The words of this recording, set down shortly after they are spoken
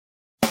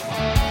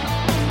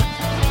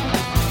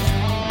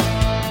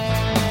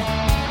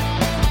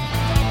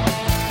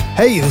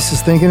Hey, this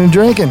is Thinking and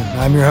Drinking.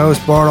 I'm your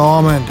host, Bart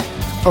Almond.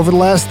 Over the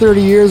last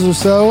 30 years or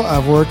so,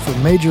 I've worked for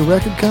major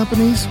record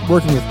companies,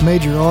 working with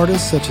major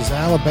artists such as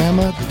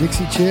Alabama, the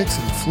Dixie Chicks,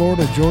 and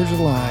Florida Georgia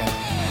Line.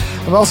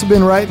 I've also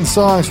been writing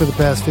songs for the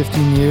past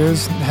 15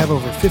 years, have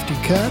over 50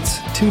 cuts,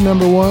 2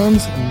 number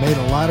ones, and made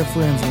a lot of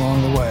friends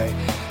along the way.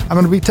 I'm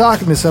going to be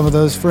talking to some of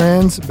those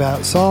friends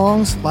about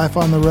songs, life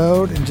on the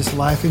road, and just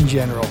life in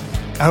general.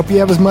 I hope you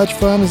have as much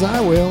fun as I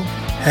will.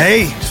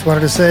 Hey, just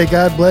wanted to say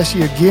God bless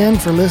you again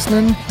for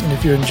listening. And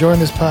if you're enjoying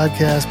this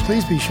podcast,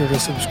 please be sure to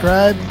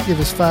subscribe, give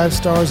us 5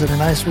 stars and a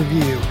nice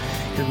review.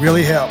 It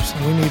really helps,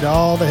 and we need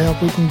all the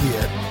help we can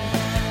get.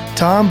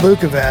 Tom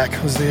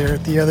Bukovac was there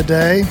the other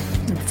day.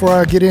 Before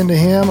I get into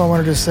him, I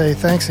wanted to say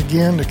thanks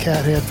again to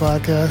Cathead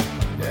Vodka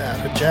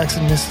out of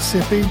Jackson,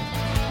 Mississippi.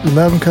 We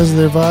love them because of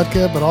their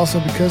vodka, but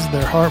also because of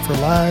their heart for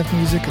live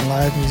music and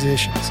live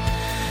musicians.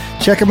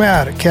 Check them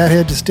out at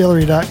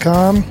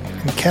catheaddistillery.com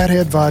and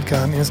Cathead Vodka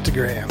on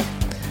Instagram.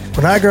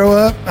 When I grow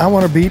up, I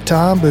want to beat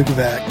Tom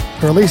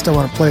Bukovac, or at least I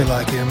want to play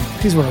like him.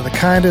 He's one of the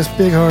kindest,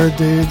 big-hearted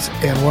dudes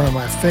and one of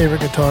my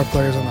favorite guitar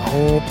players on the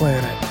whole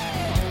planet.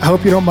 I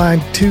hope you don't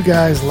mind 2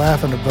 guys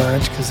laughing a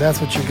bunch, because that's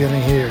what you're going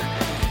to hear.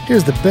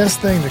 Here's the best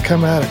thing to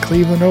come out of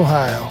Cleveland,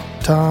 Ohio,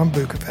 Tom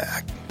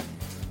Bukovac.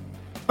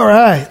 All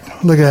right,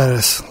 look at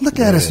us. Look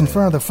at us in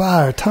front of the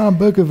fire, Tom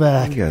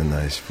Bukovac. You got a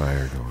nice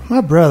fire going.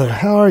 My brother,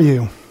 how are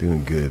you?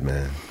 Doing good,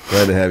 man.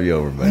 Glad to have you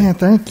over, buddy. Man,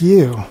 thank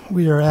you.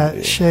 We are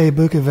at Shea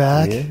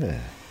Bukovac. Yeah.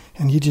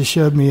 And you just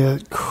showed me a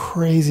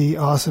crazy,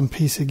 awesome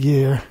piece of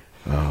gear.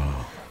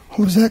 Oh. What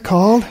was that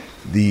called?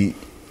 The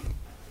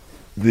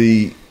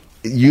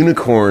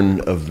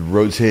unicorn of the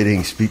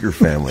rotating speaker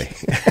family.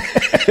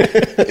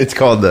 It's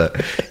called the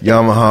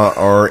Yamaha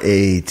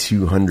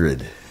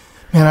RA200.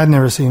 Man, I'd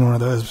never seen one of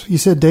those. You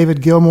said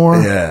David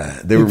Gilmour? Yeah,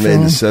 they were made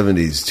in the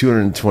 70s.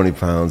 220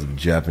 pounds of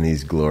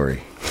Japanese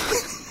glory.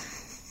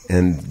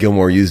 And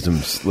Gilmour used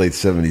them late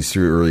 70s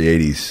through early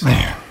 80s.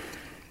 Man.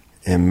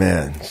 And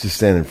man, just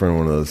standing in front of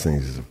one of those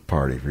things is a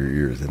party for your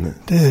ears, isn't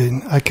it?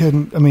 Dude,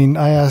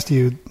 I asked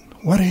you,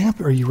 what amp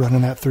are you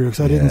running that through?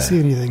 Because I didn't see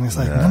anything. It's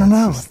like,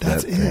 no,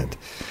 that's it.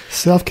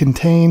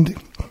 Self-contained,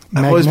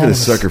 I've always been a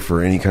sucker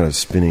for any kind of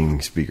spinning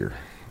speaker.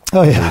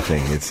 Oh, yeah.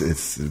 Everything.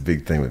 It's a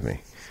big thing with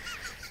me.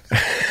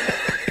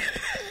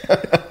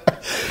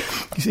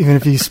 Even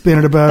if you spin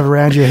it above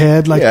around your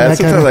head, like yeah, that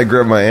sometimes kind of, I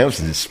grab my amps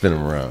and just spin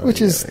them around.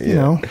 which is,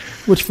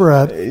 which for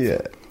a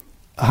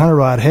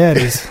 100-rod head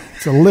is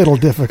it's a little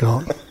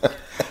difficult.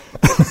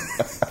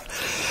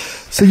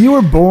 So you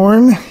were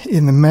born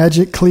in the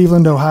magic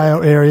Cleveland, Ohio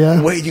area.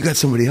 Wait, you got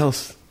somebody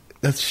else.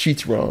 That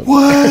sheet's wrong.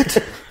 What?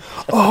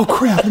 Oh,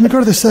 crap. Let me go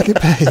to the second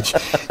page.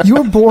 You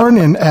were born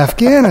in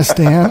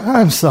Afghanistan.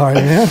 I'm sorry,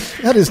 man.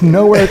 That is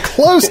nowhere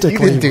close to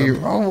Cleveland. You didn't do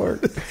your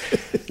homework.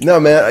 No,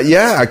 man.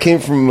 Yeah, I came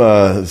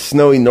from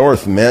snowy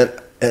north, man.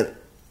 And,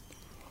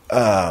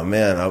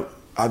 man,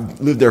 I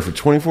lived there for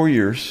 24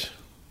 years.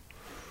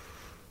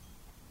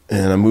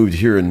 And I moved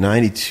here in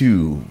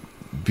 92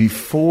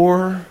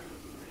 before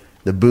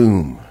the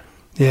boom.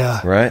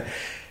 Yeah. Right?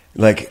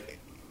 Like,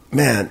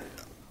 man,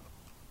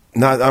 I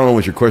don't know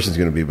what your question's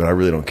going to be, but I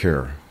really don't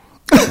care.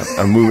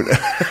 I'm moving.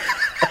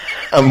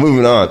 I'm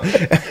moving on.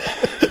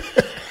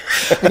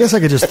 I guess I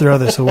could just throw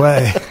this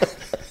away.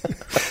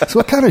 So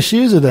what kind of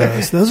shoes are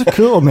those? Those are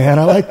cool, man.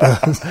 I like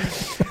those.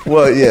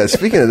 Well, yeah,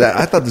 speaking of that,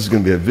 I thought this was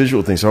going to be a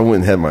visual thing, so I went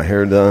and had my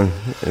hair done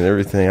and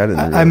everything.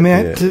 I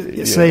meant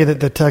to say that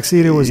the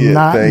tuxedo was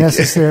not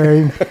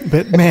necessary,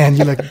 but man,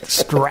 you look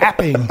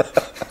strapping,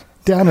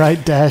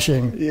 downright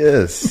dashing.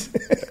 Yes.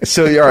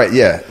 So, all right,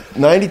 yeah,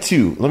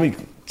 92. Let me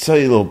tell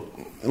you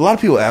a lot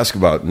of people ask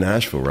about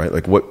Nashville, right?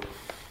 Like what,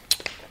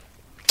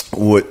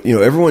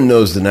 everyone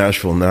knows the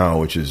Nashville now,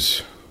 which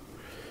is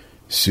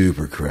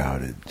super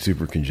crowded,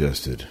 super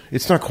congested.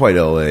 It's not quite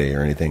LA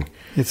or anything.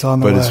 It's on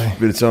the way.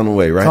 But it's on the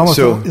way, right?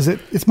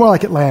 It's more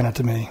like Atlanta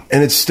to me.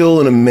 And it's still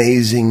an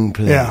amazing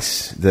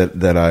place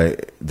that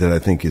I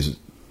think is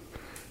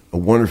a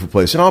wonderful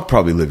place. And I'll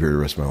probably live here the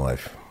rest of my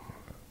life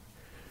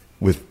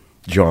with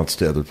jaunts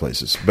to other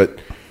places. But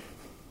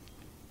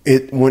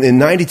when in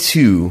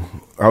 92,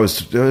 I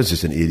was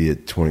just an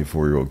idiot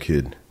 24-year-old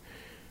kid.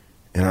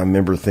 And I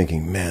remember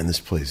thinking, man, this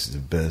place is the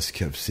best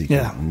kept secret.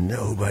 Yeah.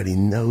 Nobody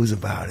knows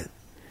about it.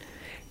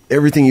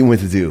 Everything you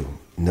went to do,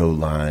 no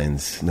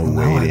lines, no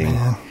waiting.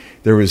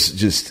 There was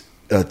just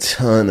a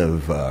ton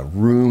of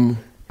room,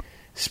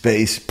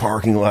 space,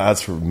 parking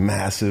lots were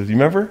massive. You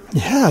remember?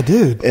 Yeah,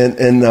 dude.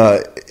 And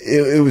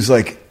it was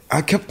like,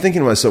 I kept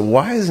thinking to myself,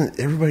 why doesn't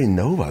everybody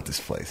know about this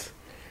place?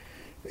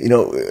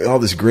 All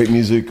this great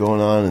music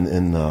going on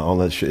and all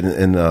that shit.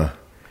 And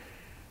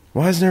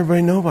why doesn't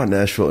everybody know about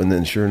Nashville? And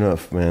then sure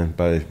enough, man,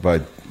 by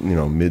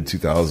mid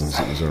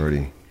 2000s, it was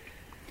already,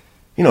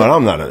 and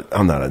I'm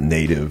not a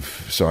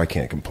native, so I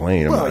can't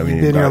complain. Well,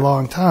 you've been here a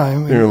long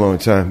time. Been here a long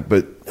time,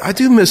 but I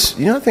do miss,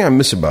 the thing I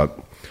miss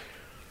about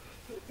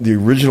the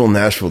original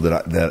Nashville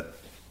that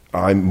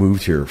I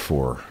moved here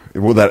for.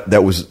 Well,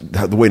 that was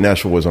the way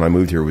Nashville was when I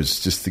moved here. Was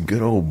just the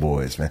good old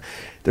boys, man.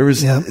 There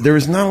was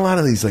not a lot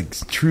of these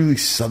like truly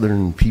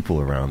Southern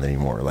people around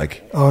anymore.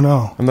 Like, oh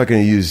no, I'm not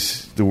going to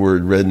use the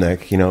word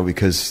redneck,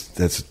 because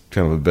that's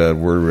kind of a bad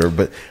word, or whatever.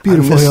 But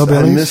beautiful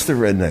hillbillies. I miss the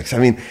rednecks. I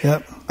mean,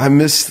 I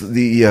miss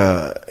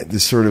the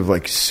sort of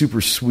like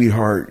super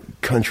sweetheart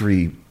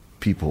country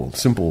people,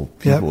 simple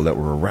people that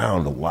were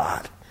around a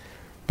lot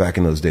back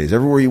in those days.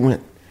 Everywhere you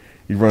went,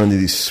 you'd run into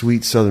these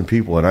sweet Southern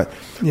people, and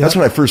that's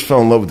when I first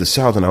fell in love with the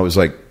South. And I was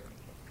like,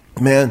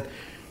 man,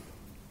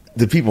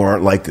 the people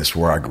aren't like this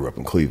where I grew up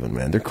in Cleveland,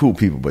 man. They're cool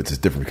people, but it's a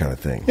different kind of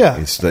thing. Yeah,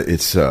 it's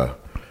a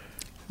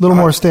little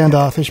more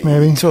standoffish,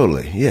 maybe.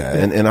 Totally, yeah.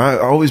 And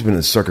I've always been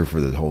a sucker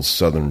for the whole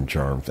Southern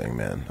charm thing,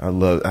 man. I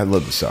love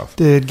the South.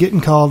 Dude,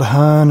 getting called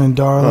hun and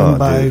darling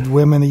by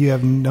women that you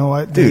have no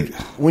idea. Dude,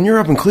 when you're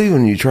up in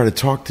Cleveland, you try to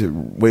talk to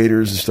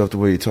waiters and stuff the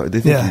way you talk. They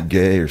think you're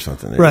gay or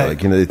something. They're like,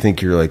 they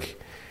think you're like,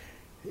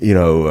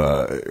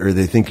 or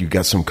they think you've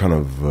got some kind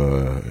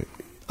of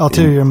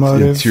ulterior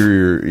motive.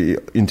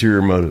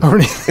 Interior motive.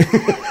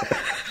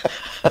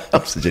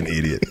 I'm such an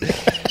idiot.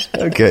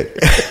 Okay.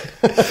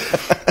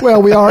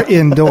 Well, we are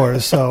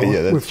indoors, so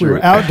if we true.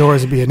 were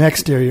outdoors, it'd be an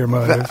exterior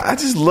motive.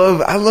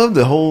 I love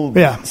the whole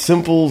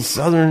simple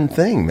Southern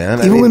thing, man.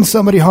 Even when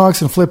somebody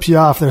honks and flips you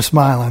off, they're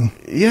smiling.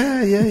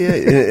 Yeah.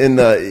 And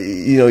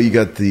you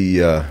got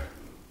the,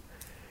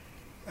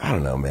 I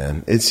don't know,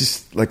 man. It's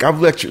just like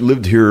I've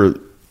lived here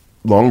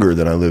longer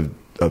than I lived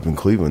up in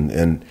Cleveland,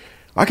 and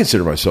I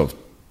consider myself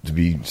to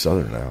be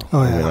Southern now.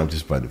 Oh, yeah. I mean, I'm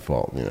just by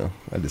default,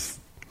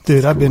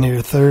 Dude, I've been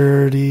here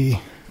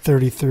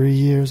 33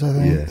 years, I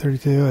think,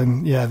 32,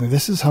 and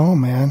this is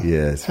home, man.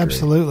 Yeah, it's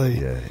absolutely.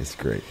 Great. Yeah, it's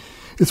great.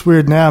 It's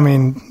weird now. I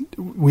mean,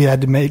 we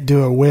had to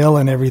do a will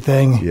and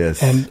everything.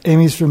 Yes. And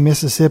Amy's from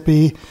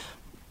Mississippi,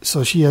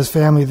 so she has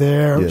family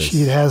there. Yes.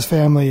 She has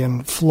family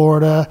in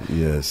Florida.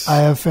 Yes.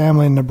 I have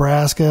family in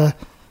Nebraska.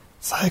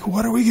 It's like,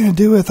 what are we going to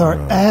do with our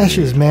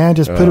ashes, man?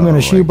 Just put them in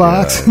a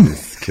shoebox.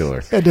 It's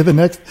killer. And to the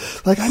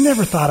next. Like, I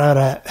never thought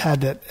I'd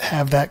had to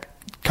have that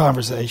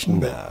conversation.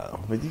 No,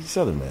 but you're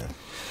Southern man.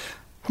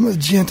 I'm a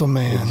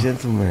gentleman.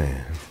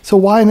 So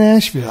why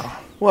Nashville?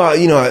 Well,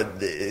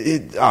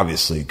 it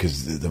obviously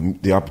because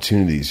the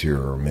opportunities here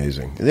are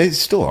amazing. They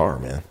still are,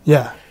 man.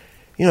 Yeah.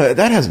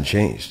 That hasn't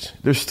changed.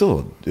 There's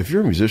still, if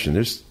you're a musician,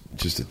 there's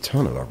just a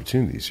ton of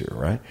opportunities here,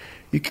 right?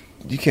 You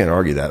can't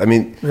argue that. I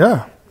mean,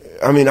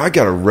 I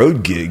got a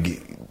road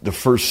gig the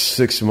first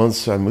 6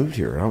 months I moved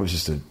here. I was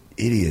just an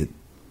idiot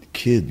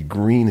kid,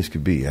 green as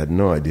could be. I had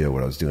no idea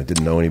what I was doing.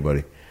 Didn't know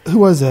anybody. Who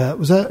was that?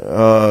 Was that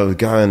the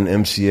guy in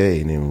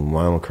MCA named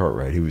Lionel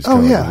Cartwright? He was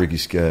kind of like a Ricky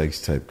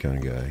Skaggs type kind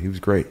of guy. He was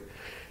great.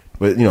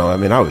 But I'd never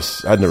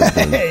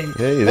been.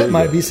 Hey, that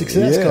might be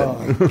success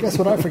call. Guess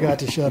what? I forgot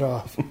to shut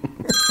off.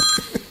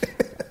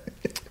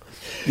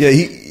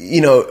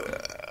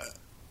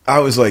 I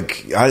was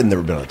like, I had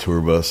never been on a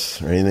tour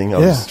bus or anything. I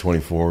was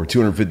 24,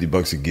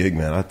 $250 a gig,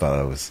 man. I thought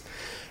I was,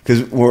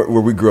 because where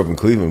we grew up in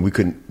Cleveland, we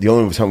couldn't. The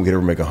only time we could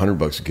ever make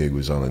 $100 a gig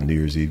was on a New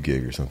Year's Eve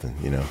gig or something.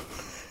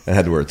 I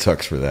had to wear a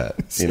tux for that,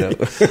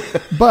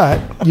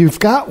 But you've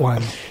got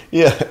one.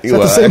 Yeah. Is that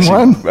the same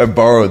one? I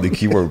borrowed the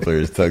keyboard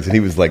player's tux, and he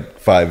was like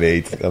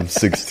 5'8". I'm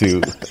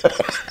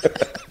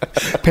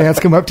 6'2". Pants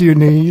come up to your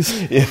knees.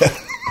 Yeah.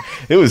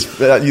 It was,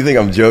 you think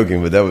I'm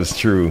joking, but that was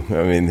true.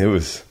 I mean, it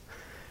was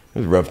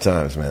rough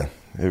times, man.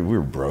 We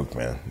were broke,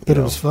 man. But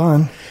it was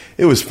fun.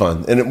 It was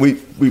fun. And we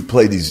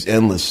played these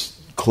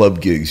endless club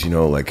gigs,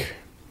 like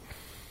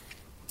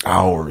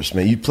hours,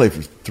 man. You'd play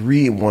for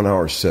 3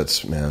 1-hour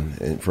sets, man,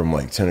 and from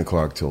like 10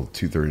 o'clock till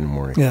 2:30 in the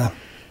morning. Yeah.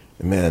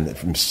 And man,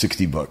 from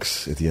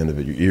 $60 at the end of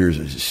it, your ears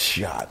are just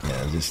shot,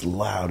 man, just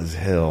loud as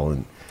hell.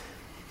 And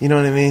you know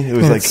what I mean? It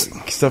was like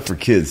stuff for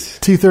kids.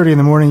 2:30 in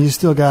the morning, you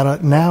still got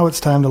it. Now it's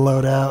time to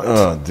load out.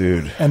 Oh,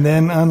 dude. And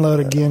then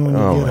unload again when you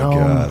get home.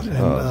 God.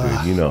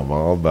 And, dude, I'm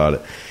all about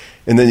it.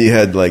 And then you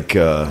had like,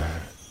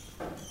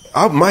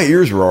 my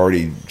ears were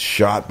already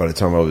shot by the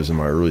time I was in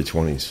my early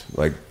 20s.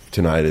 Like,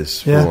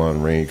 tinnitus,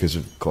 full-on rain, because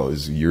of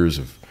years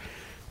of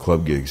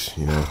club gigs,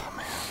 we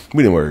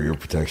didn't wear ear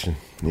protection.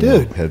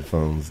 Dude.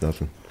 Headphones,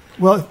 nothing.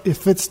 Well,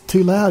 if it's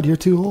too loud, you're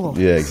too old.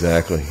 Yeah,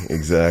 exactly.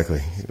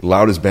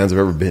 Loudest bands I've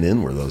ever been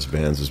in were those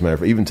bands, as a matter of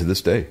fact, even to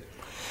this day.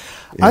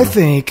 I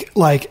think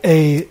like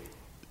a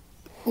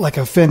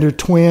Fender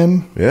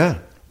Twin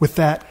with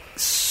that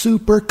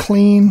super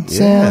clean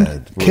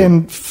sound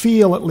can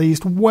feel at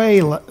least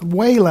way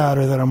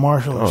louder than a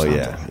Marshall or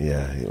something.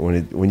 Yeah.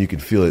 When you can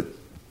feel it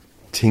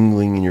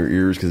tingling in your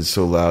ears because it's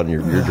so loud and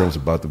your eardrum's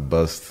about to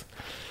bust.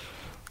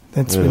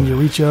 That's when you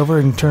reach over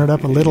and turn it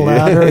up a little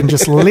louder and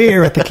just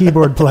leer at the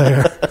keyboard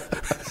player,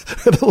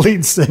 the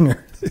lead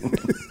singer.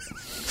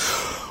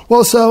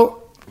 Well,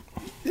 so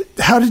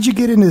how did you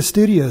get into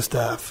studio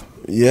stuff?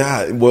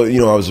 Yeah, well,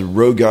 I was a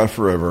road guy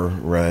forever,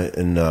 right?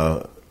 And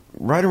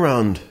right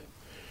around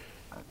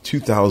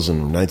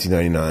 2000,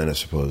 1999, I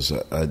suppose,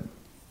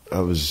 I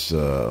was,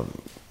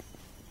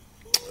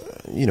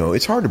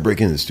 it's hard to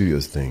break into the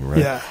studios thing, right?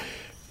 Yeah.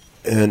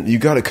 And you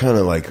got to kind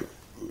of like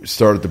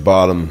start at the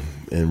bottom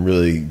and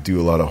really do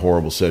a lot of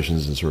horrible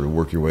sessions and sort of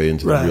work your way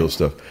into the real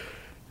stuff.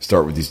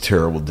 Start with these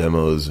terrible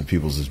demos in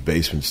people's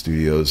basement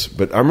studios.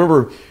 But I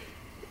remember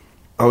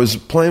I was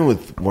playing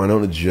with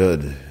Wynonna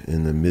Judd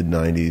in the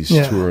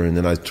mid-'90s tour, and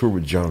then I toured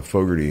with John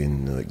Fogerty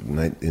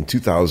in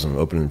 2000,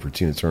 opening for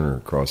Tina Turner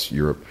across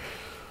Europe.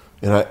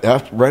 And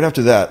right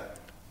after that,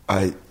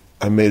 I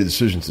made a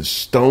decision to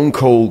stone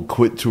cold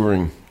quit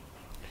touring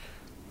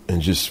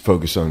and just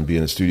focus on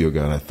being a studio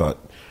guy. And I thought,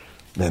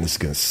 man, this is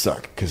going to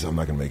suck because I'm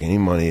not going to make any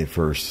money at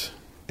first,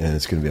 and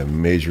it's going to be a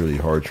majorly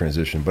hard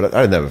transition. But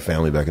I didn't have a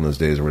family back in those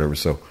days or whatever,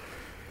 so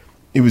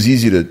it was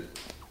easy to,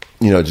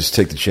 just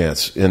take the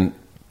chance. And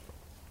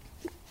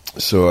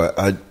so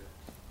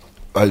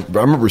I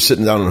remember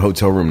sitting down in a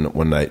hotel room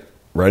one night,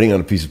 writing on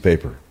a piece of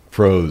paper,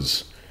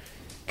 pros,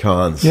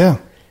 cons. Yeah.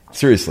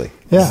 Seriously.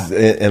 Yeah.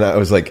 And I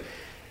was like,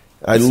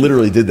 I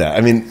literally did that.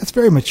 I mean, that's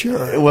very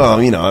mature. Well,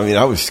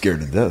 I was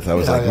scared to death. I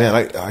was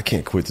man, I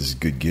can't quit this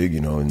good gig,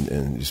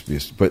 and just be.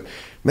 But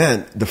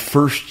man, the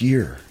first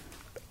year,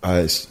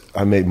 I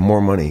made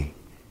more money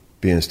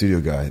being a studio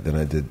guy than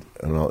I did.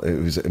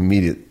 It was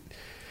immediate.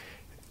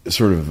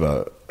 Sort of.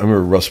 I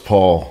remember Russ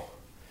Paul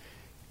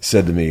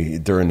said to me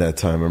during that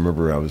time. I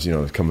remember I was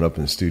coming up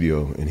in the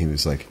studio, and he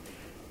was like,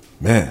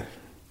 "Man,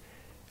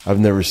 I've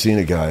never seen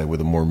a guy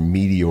with a more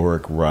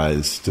meteoric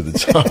rise to the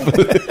top."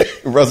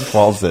 Russ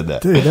Paul said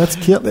that. Dude, that's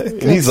killer.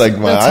 He's like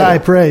my that's idol. High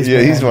praise. Yeah,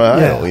 man. He's my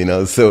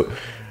idol. So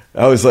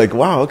I was like,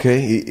 wow,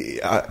 okay.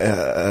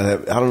 I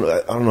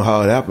don't know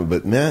how it happened,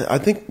 but man, I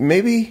think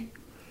maybe,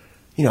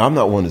 I'm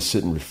not one to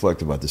sit and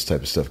reflect about this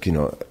type of stuff.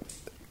 Your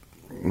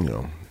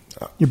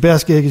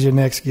best gig is your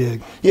next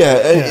gig.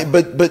 Yeah.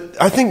 But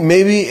I think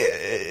maybe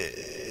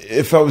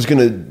if I was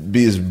going to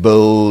be as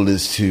bold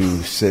as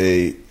to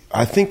say,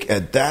 I think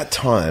at that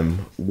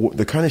time,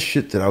 the kind of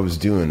shit that I was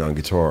doing on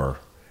guitar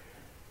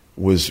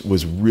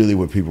was really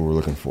what people were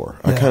looking for.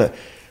 Yeah.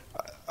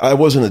 I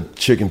wasn't a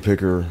chicken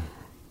picker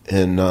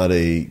and not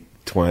a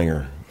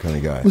twanger kind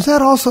of guy. Was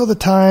that also the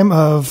time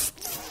of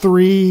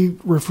 3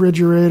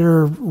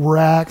 refrigerator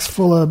racks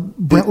full of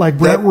Brent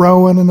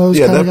Rowan and those?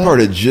 Yeah, kind of that guys?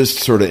 part had just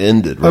sort of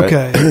ended, right?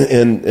 Okay.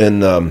 and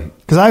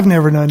because I've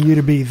never known you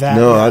to be that.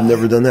 No, guy. I've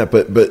never done that,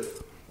 but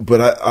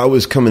I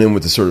was coming in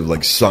with the sort of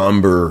like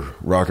somber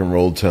rock and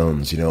roll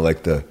tones,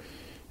 like the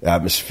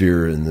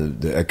atmosphere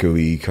and the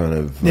echoey kind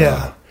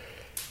of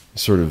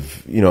sort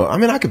of,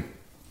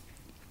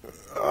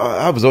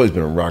 I was always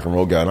been a rock and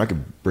roll guy, and I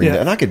could bring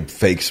that, and I could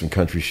fake some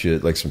country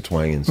shit, like some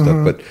twang and stuff.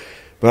 Mm-hmm.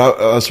 But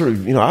I was sort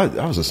of,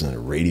 I was listening to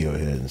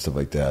Radiohead and stuff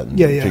like that, and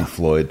Pink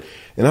Floyd,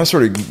 and I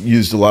sort of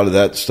used a lot of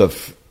that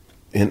stuff,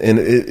 and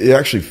it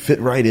actually fit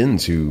right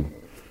into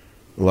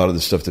a lot of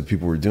the stuff that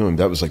people were doing.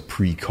 That was like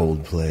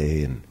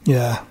pre-Coldplay and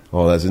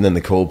all that, and then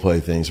the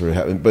Coldplay thing sort of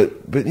happened. But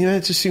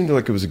it just seemed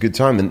like it was a good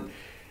time, and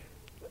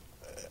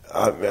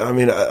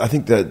I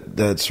think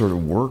that sort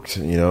of worked,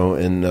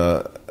 and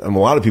a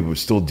lot of people would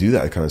still do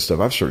that kind of stuff.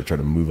 I've sort of tried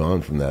to move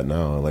on from that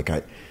now. Like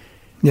I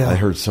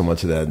heard so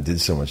much of that and did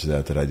so much of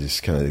that I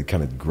just kind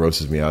of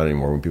grosses me out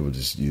anymore when people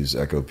just use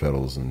echo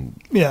pedals and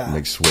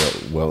make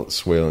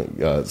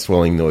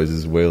swelling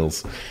noises,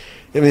 wails.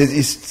 I mean,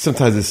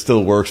 sometimes it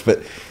still works,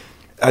 but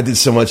I did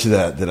so much of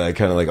that I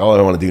kind of like, all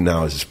I want to do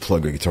now is just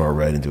plug a guitar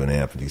right into an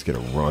amp and just get a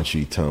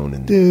raunchy tone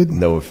and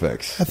no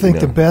effects. I think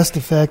the best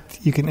effect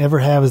you can ever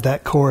have is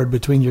that chord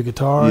between your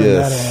guitar and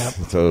that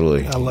amp.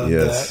 Totally. I love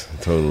that. Yes,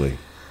 totally.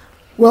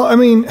 Well,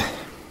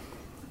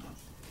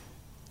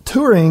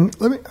 touring,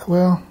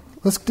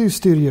 let's do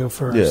studio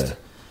first. Yeah.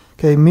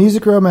 Okay,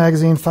 Music Row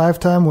Magazine,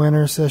 5-time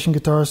winner, Session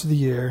Guitarist of the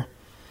Year.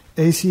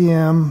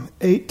 ACM,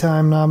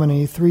 8-time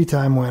nominee,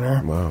 3-time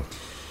winner. Wow.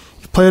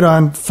 Played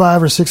on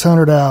 500 or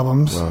 600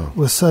 albums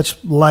with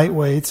such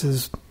lightweights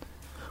as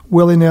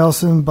Willie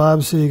Nelson, Bob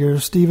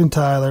Seger, Steven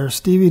Tyler,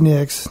 Stevie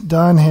Nicks,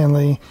 Don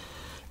Henley,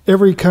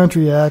 every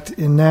country act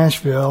in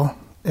Nashville,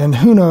 and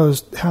who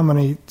knows how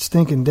many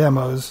stinking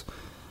demos.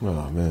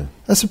 Oh, man.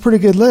 That's a pretty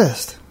good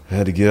list. I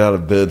had to get out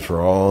of bed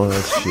for all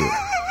that shit.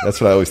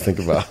 That's what I always think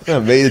about. I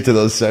made it to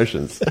those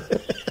sessions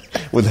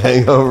with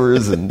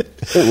hangovers and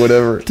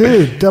whatever.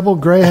 Dude, double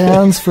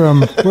Greyhounds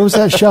from, what was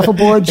that,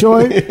 Shuffleboard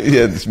joint?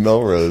 Yeah, it's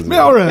Melrose.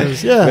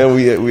 Melrose, yeah. Man,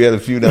 we had a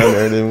few down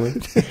there, didn't we?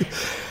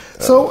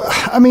 So,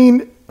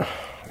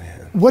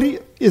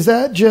 is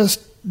that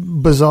just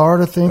bizarre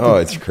to think? Oh,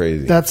 it's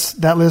crazy.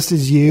 That list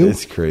is you?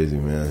 It's crazy,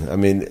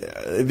 man.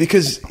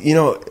 Because,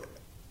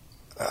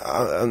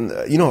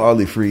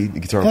 Audley Freed,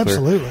 the guitar player?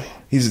 Absolutely.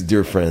 He's a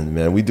dear friend,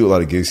 man. We do a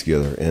lot of gigs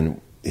together, and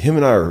him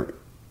and I are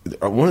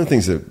one of the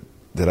things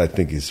that I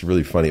think is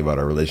really funny about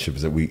our relationship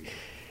is that we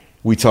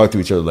talk to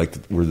each other like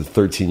we're the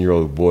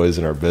 13-year-old boys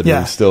in our bedroom.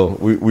 Yeah. Still,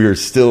 we are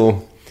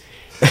still.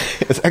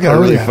 I got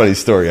a really funny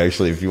story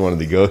actually. If you wanted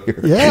to go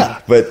here,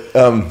 But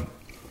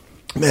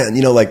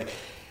man, like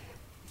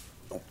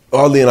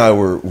Audley and I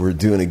were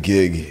doing a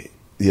gig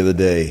the other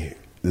day.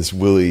 This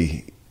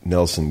Willie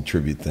Nelson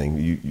tribute thing.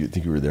 You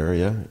think you were there?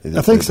 Yeah,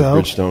 I think so.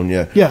 Bridgestone,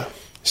 yeah. Yeah.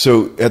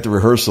 So at the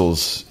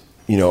rehearsals,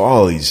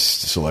 all these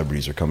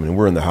celebrities are coming, and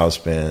we're in the house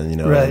band,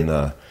 right.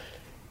 and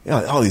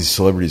all these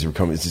celebrities were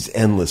coming. It's this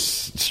endless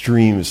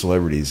stream of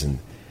celebrities, and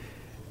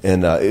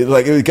it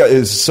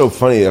was so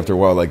funny after a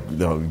while. Like,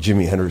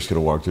 Jimi Hendrix could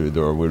have walked through the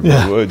door.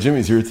 Well,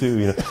 Jimmy's here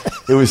too.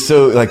 It was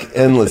so like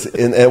endless.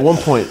 And at one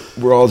point,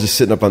 we're all just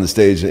sitting up on the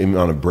stage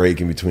on a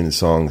break in between the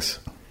songs,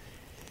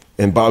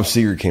 and Bob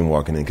Seger came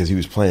walking in because he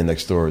was playing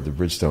next door at the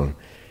Bridgestone.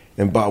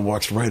 And Bob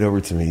walks right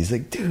over to me. He's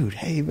like, "Dude,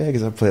 hey man,"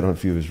 because I played on a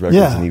few of his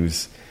records, and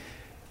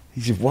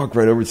he just walked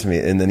right over to me,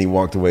 and then he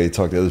walked away,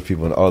 talked to other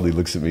people, and oddly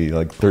looks at me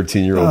like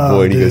 13-year-old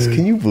boy, and he goes,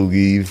 "Can you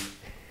believe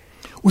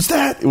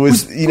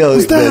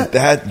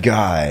that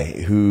guy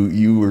who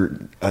you were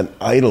an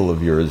idol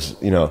of yours,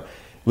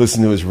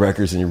 listened to his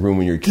records in your room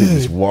when you were a kid,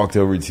 just walked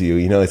over to you,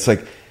 it's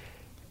like."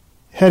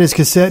 Had his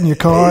cassette in your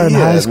car in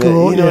high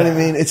school. Man, you know what I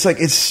mean? It's like,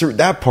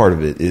 that part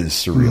of it is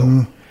surreal.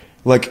 Mm-hmm.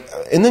 Like,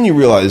 and then you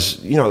realize,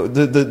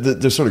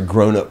 the sort of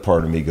grown-up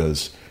part of me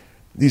goes,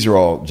 these are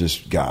all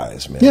just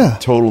guys, man. Yeah.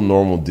 Total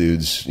normal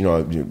dudes.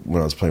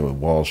 When I was playing with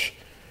Walsh,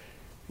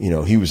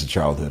 he was a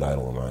childhood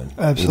idol of mine.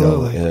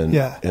 Absolutely.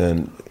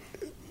 And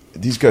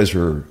these guys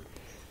were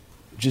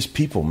just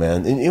people,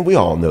 man. And we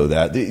all know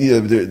that.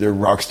 They're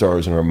rock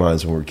stars in our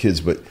minds when we were kids,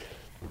 but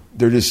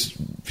they're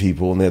just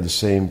people, and they have the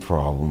same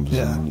problems.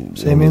 Yeah. And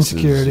same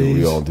insecurities.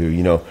 We all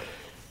do,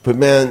 But,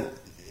 man,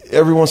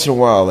 every once in a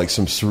while, like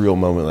some surreal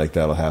moment like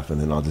that will happen,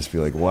 and I'll just be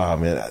like, wow,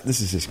 man, this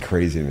is just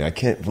crazy to me. I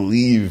can't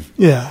believe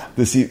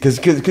this. Because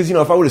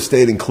if I would have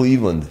stayed in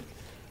Cleveland,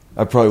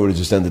 I probably would have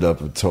just ended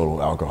up a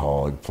total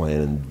alcoholic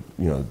playing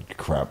in,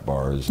 crap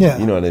bars. Yeah.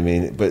 You know what I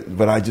mean? But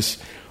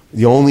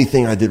the only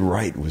thing I did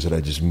right was that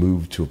I just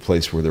moved to a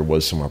place where there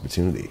was some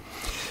opportunity.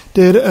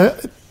 Dude,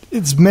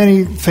 it's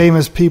many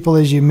famous people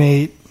as you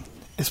meet,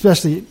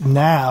 especially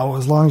now,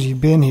 as long as you've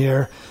been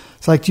here.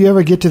 It's like, do you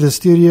ever get to the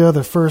studio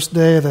the first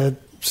day of the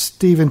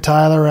Steven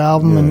Tyler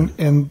album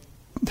and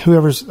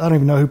whoever's, I don't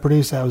even know who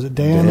produced that. Was it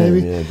Dan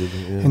maybe?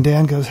 Yeah. And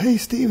Dan goes, "Hey,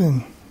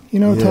 Steven,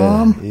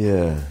 Tom?"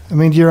 Yeah. I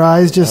mean, do your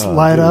eyes just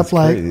light up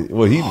like... Crazy.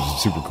 Well, he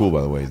was super cool,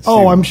 by the way.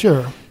 I'm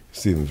sure.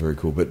 Steven's very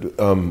cool. But,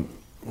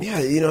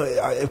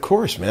 of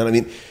course, man. I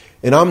mean,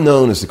 and I'm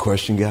known as the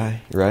question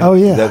guy, right? Oh,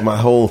 yeah. That my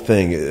whole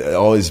thing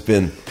always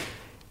been,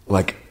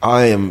 like,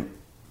 I am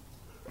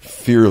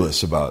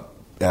fearless about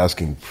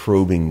asking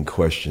probing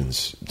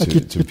questions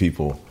to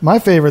people. My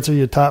favorites are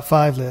your top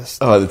 5 list.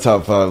 Oh, the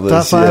top 5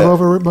 list. Top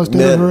 5 most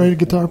overrated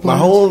guitar players. My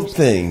whole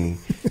thing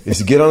is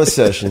to get on a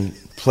session,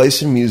 play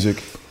some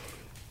music,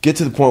 get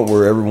to the point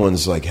where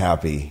everyone's like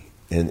happy,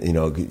 and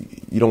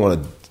you don't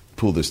want to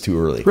pull this too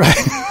early. Right.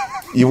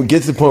 You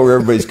get to the point where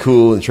everybody's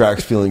cool and the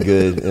track's feeling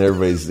good, and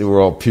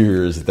we're all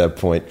peers at that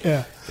point.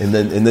 Yeah. And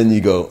then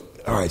you go,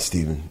 "All right,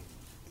 Steven,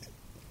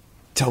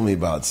 tell me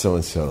about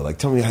so-and-so. Like,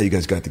 tell me how you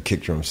guys got the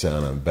kick drum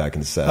sound on Back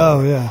in the Saddle."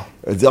 Oh, yeah.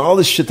 All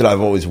this shit that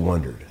I've always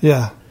wondered.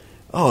 Yeah.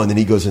 Oh, and then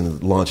he goes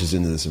and launches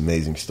into this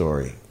amazing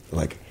story.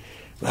 Like,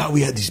 well,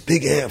 we had these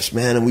big amps,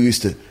 man, and we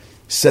used to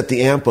set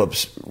the amp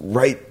ups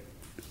right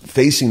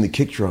facing the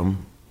kick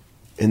drum,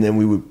 and then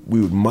we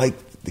would mic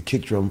the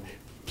kick drum,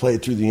 play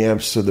it through the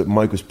amps so that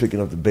Mike was picking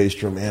up the bass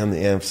drum and the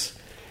amps,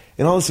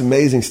 and all this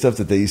amazing stuff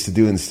that they used to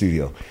do in the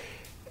studio.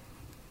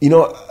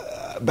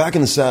 Back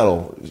in the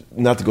Saddle,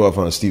 not to go off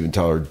on a Steven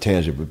Tyler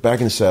tangent, but Back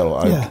in the Saddle,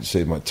 I would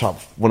say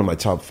one of my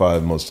top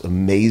 5 most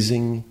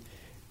amazing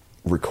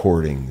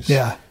recordings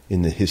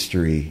in the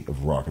history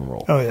of rock and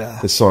roll. Oh, yeah.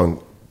 This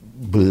song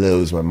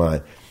blows my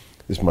mind.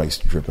 This mic's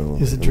dripping a little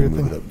bit. Is it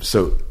dripping?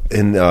 So,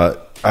 and I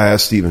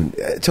asked Steven,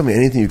 tell me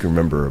anything you can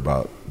remember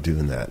about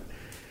doing that.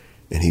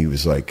 And he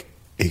was like,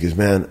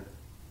 man,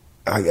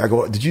 I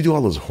go, did you do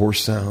all those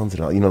horse sounds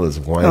and all, those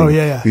whining? Oh,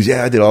 yeah. He goes,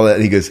 yeah, I did all that.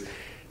 And he goes,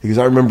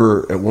 I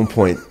remember at one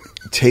point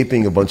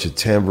taping a bunch of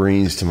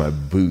tambourines to my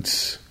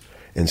boots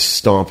and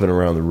stomping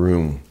around the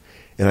room.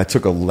 And I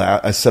took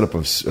I set up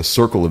a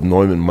circle of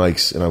Neumann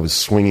mics, and I was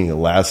swinging a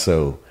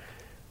lasso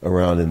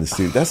around in the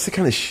studio. That's the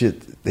kind of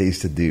shit they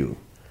used to do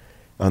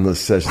on those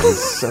sessions.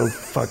 It's so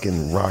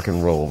fucking rock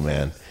and roll,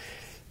 man.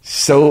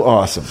 So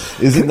awesome.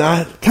 Is it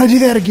not? Can I do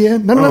that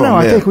again? No. Man.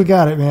 I think we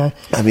got it, man.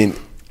 I mean,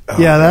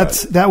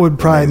 that would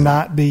probably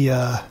not be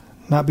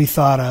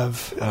thought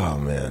of. Oh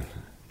man,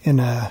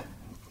 in a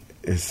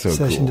it's so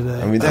session cool.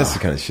 today. I mean, that's the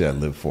kind of shit I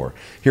live for.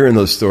 Hearing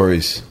those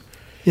stories,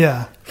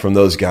 from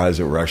those guys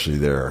that were actually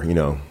there.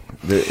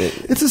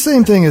 It's the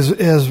same thing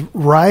as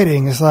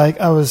writing. It's like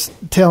I was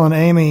telling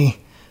Amy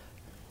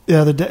the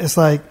other day. It's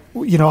like,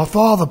 with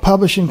all the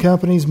publishing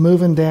companies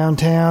moving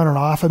downtown and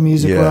off of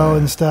Music Row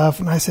and stuff.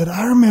 And I said,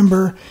 I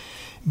remember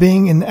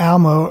being in the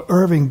Almo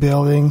Irving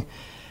building,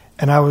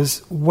 and I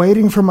was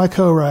waiting for my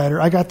co-writer.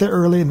 I got there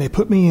early, and they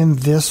put me in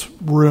this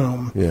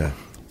room. Yeah.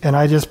 And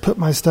I just put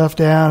my stuff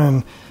down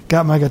and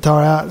got my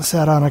guitar out and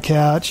sat on a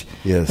couch.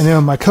 Yes. And then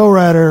when my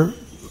co-writer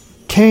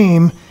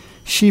came,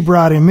 she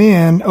brought him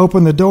in,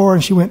 opened the door,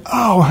 and she went,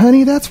 "Oh,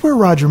 honey, that's where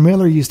Roger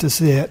Miller used to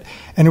sit."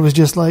 And it was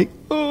just like,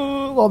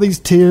 all these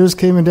tears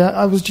came down.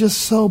 I was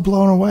just so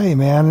blown away,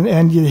 man.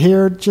 And you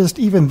hear just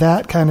even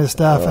that kind of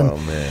stuff. Oh,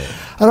 man.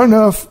 I don't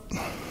know if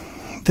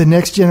the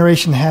next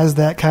generation has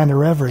that kind of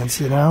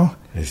reverence,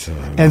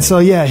 And so,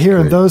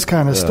 hearing those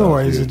kind of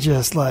stories is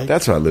just like...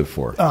 That's what I live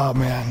for. Oh,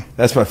 man.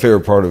 That's my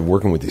favorite part of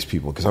working with these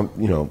people because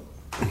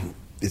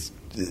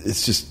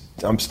it's just,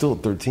 I'm still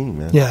at 13,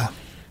 man. Yeah.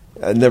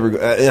 And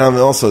I'm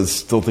also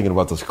still thinking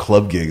about those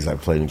club gigs I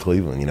played in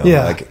Cleveland,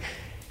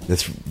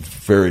 that's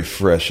very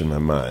fresh in my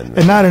mind.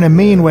 And not in a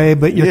mean way,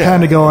 but you're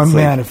kind of going,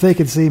 man, if they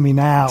could see me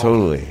now.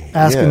 Totally.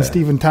 Asking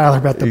Steven Tyler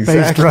about the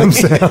bass drum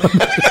sound.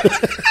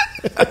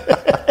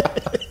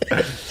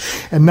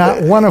 And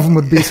not one of them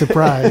would be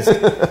surprised.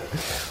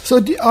 So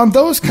on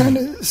those kind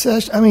of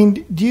sessions,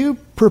 do you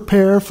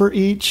prepare for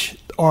each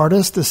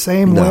artist the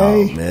same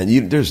way? No,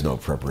 man. There's no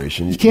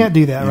preparation. You can't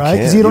do that, right?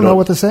 Because you don't know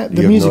what the music's going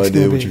to be. You have no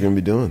idea what you're going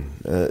to be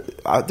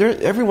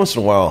doing. Every once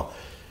in a while,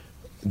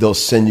 they'll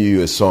send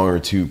you a song or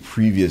two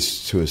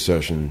previous to a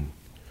session.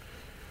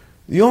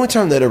 The only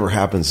time that ever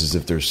happens is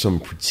if there's some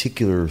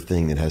particular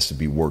thing that has to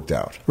be worked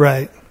out.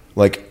 Right.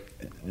 Like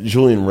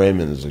Julian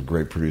Raymond is a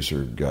great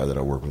producer guy that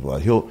I work with a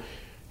lot. He'll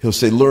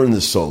say, learn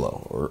this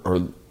solo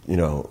or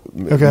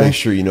make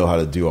sure you know how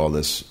to do all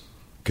this.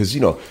 Because, he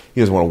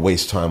doesn't want to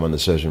waste time on the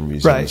session.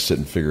 He's going to sit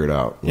and figure it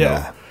out. You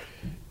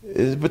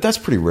know? But that's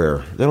pretty rare.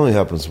 That only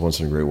happens once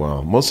in a great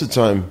while. Most of the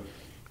time,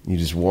 you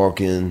just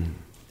walk in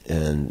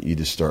and you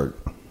just start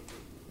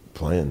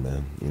playing,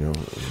 man.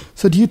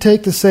 So do you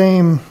take the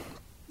same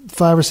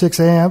 5 or 6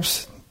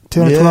 amps,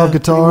 10 or 12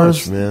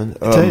 guitars much, man.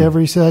 To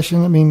every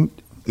session?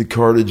 The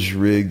cartage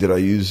rig that I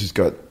use has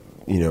got,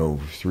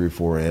 3 or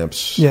 4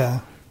 amps. Yeah.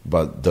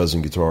 About a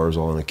dozen guitars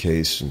all in a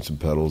case and some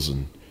pedals,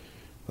 and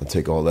I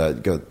take all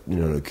that. Got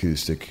an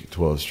acoustic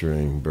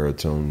 12-string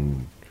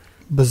baritone.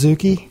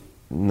 Bazooki?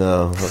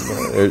 No,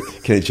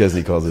 Kenny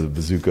Chesney calls it a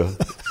bazooka,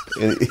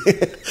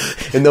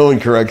 and no one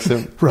corrects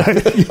him.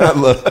 Right? Yeah. I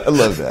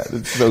love that.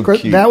 It's so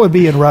cute. That would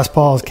be in Russ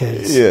Paul's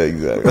case. Yeah,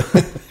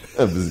 exactly.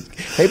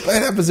 Hey, play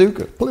that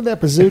bazooka. Play that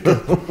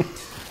bazooka.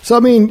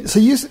 So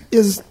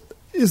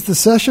is the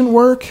session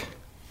work?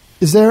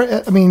 Is there?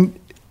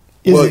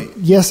 It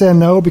yes and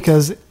no,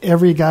 because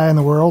every guy in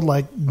the world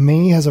like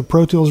me has a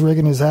Pro Tools rig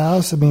in his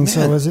house? So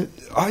is it?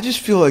 I just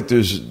feel like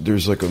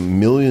there's like a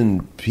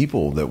million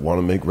people that want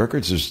to make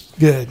records.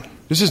 There's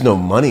just no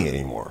money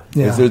anymore.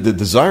 Yeah. The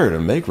desire to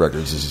make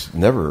records is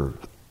never...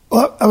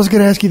 Well, I was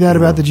going to ask you that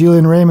about the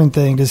Julian Raymond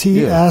thing. Does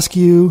he ask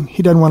you,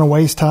 he doesn't want to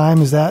waste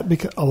time? Is that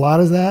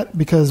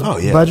because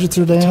budgets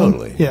are down?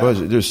 Totally. Yeah.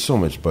 There's so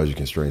much budget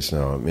constraints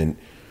now.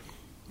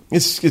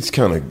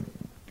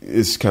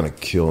 It's kind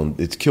of killed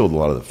a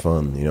lot of the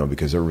fun,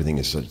 because everything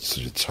is such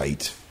a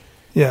tight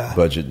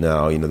budget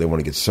now. They want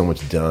to get so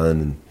much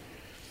done, and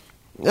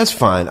that's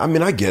fine.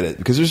 I get it,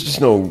 because there's just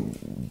no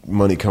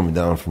money coming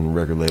down from the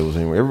record labels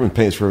anymore. Everyone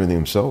pays for everything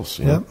themselves.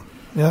 Yep.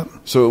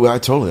 So I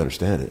totally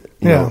understand it.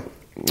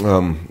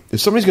 If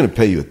somebody's going to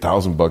pay you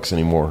 $1,000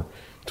 anymore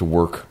to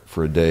work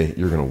for a day,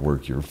 you're going to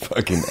work your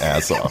fucking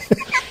ass off.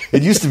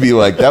 It used to be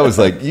like that was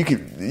like you could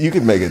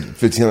make it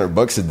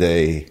 $1,500 a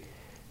day.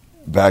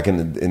 Back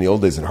in the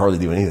old days and hardly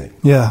do anything.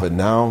 Yeah. But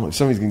now, if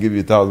somebody's going to give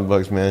you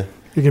 $1,000, man,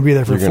 you're going to be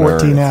there for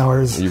 14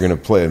 hours. You're going to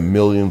play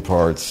 1,000,000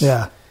 parts.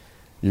 Yeah.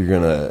 You're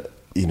going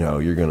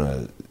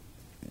to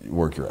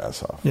work your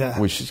ass off. Yeah.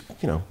 Which is,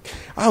 I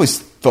always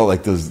felt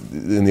like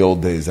in the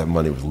old days, that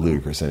money was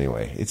ludicrous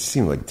anyway. It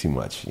seemed like too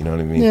much. You know what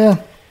I mean?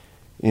 Yeah.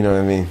 You know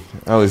what I mean?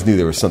 I always knew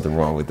there was something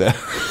wrong with that.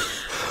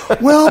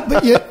 Well,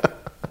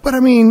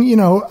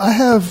 I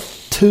have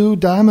 2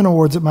 Diamond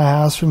Awards at my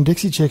house from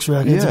Dixie Chicks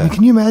Records. Yeah.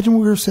 Can you imagine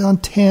we were selling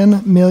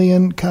 10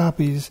 million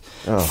copies,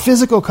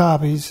 physical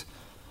copies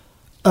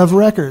of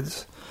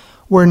records?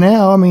 Where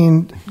now,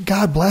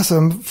 God bless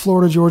them,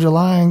 Florida Georgia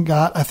Line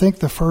got, I think,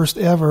 the first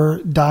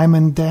ever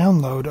Diamond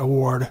Download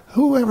Award.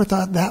 Who ever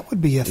thought that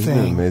would be a thing?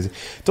 Isn't that amazing?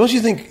 Don't you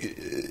think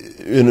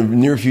in the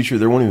near future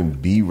there won't even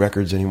be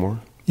records anymore?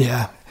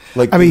 Yeah.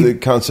 The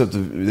concept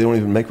of they don't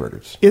even make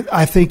records.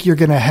 I think you're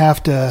going to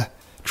have to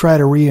try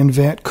to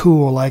reinvent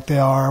cool like they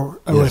are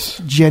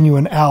with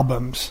genuine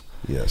albums.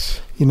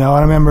 Yes.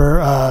 I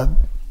remember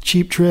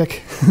Cheap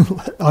Trick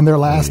on their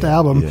last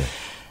album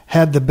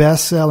had the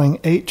best-selling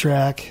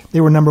 8-track. They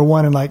were number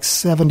 1 in like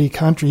 70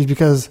 countries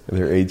because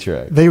their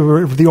 8-track. They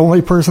were the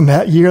only person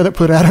that year that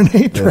put out an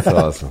 8-track.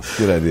 That's awesome.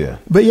 Good idea.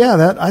 But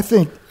I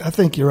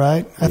think you're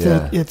right. I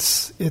think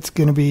it's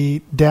going to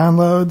be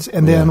downloads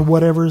and then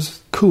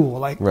whatever's cool,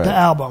 like the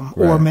album,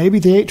 or maybe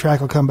the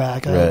 8-track will come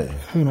back.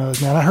 Who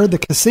knows, man? I heard the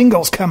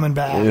single's coming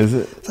back. Is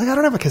it? It's like I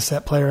don't have a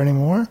cassette player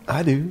anymore.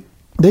 I do.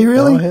 Do you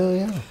really? Oh, hell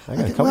yeah! I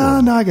got a couple.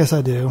 Well, no, I guess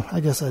I do.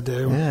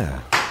 Yeah.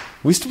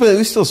 We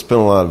still spin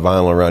a lot of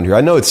vinyl around here.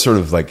 I know it's sort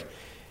of like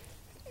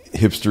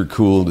hipster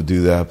cool to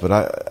do that, but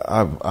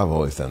I've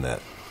always done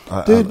that.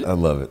 Dude, I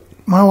love it.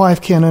 My wife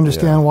can't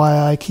understand why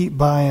I keep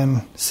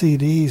buying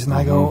CDs, and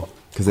I go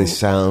because they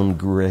sound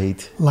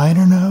great.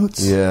 Liner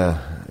notes.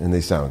 Yeah, and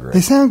they sound great.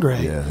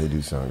 Yeah, they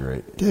do sound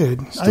great,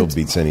 dude. Still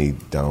beats any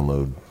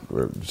download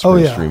or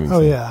streaming.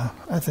 Oh yeah,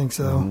 I think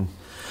so. Mm-hmm.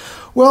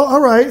 Well,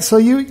 all right. So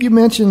you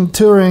mentioned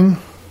touring.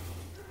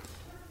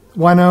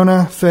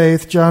 Winona,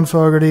 Faith, John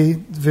Fogerty,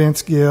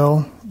 Vince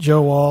Gill,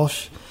 Joe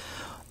Walsh.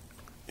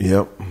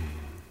 Yep.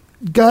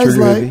 Guys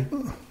Trigger like,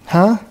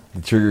 Happy. huh?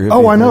 The Trigger Hippie.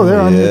 Oh, I know.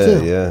 They're on here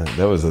too. Yeah,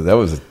 that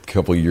was a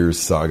couple years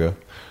saga.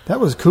 That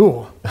was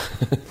cool.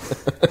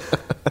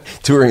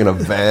 Touring in a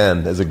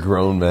van as a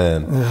grown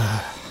man.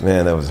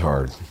 Man, that was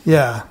hard.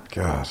 Yeah.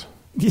 God.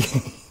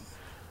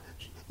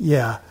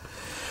 Yeah.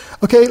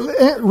 Okay,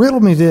 riddle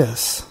me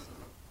this.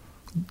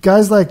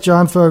 Guys like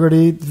John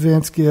Fogerty,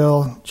 Vince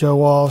Gill, Joe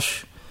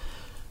Walsh.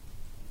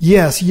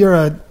 Yes, you're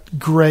a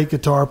great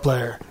guitar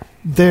player.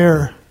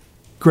 They're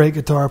great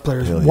guitar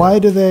players. Yeah.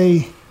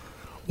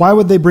 Why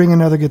would they bring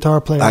another guitar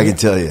player? I can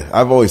tell you.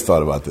 I've always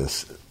thought about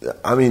this.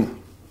 I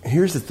mean,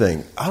 here's the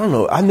thing. I don't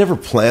know. I never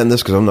planned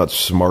this because I'm not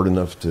smart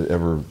enough to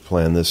ever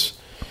plan this.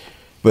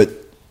 But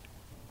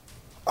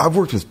I've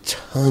worked with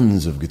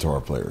tons of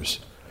guitar players.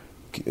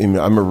 I mean,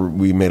 I remember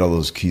we made all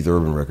those Keith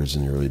Urban records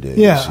in the early days.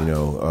 Yeah. You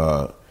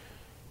know,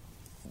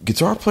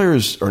 guitar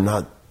players are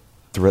not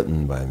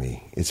threatened by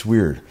me. It's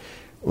weird.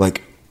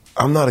 Like,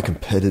 I'm not a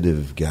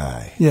competitive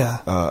guy.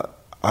 Yeah.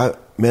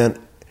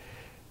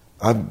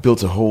 I've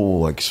built a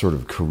whole like sort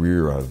of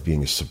career out of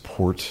being a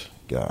support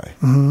guy.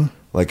 Mm-hmm.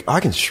 Like I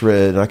can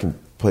shred, I can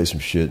play some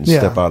shit and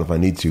step out if I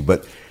need to.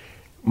 But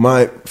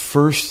my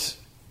first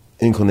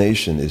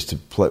inclination is to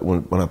play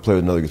when I play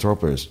with another guitar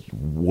player. Is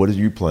what are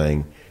you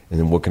playing, and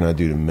then what can I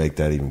do to make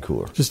that even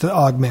cooler? Just to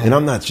augment. And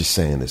I'm not just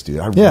saying this, dude.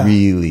 I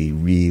really,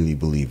 really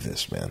believe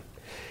this, man.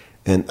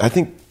 And I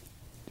think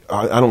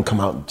I don't come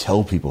out and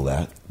tell people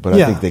that, but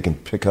I think they can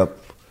pick up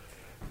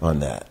on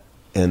that.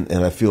 And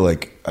I feel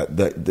like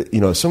that you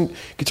know, some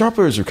guitar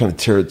players are kind of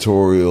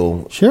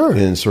territorial,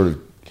 and sort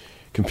of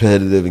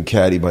competitive and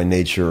catty by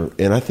nature,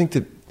 and I think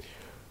that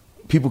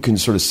people can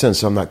sort of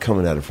sense I'm not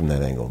coming at it from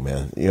that angle,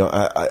 man. You know,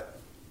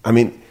 I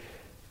mean,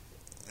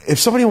 if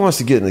somebody wants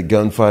to get in a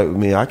gunfight with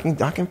me, I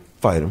can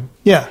fight them.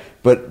 Yeah,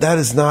 but that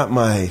is not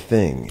my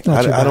thing.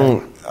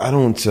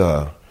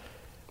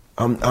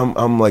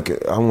 I'm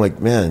like,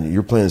 man,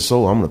 you're playing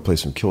solo. I'm going to play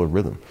some killer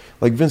rhythm.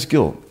 Like Vince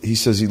Gill, he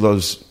says he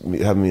loves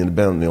having me in the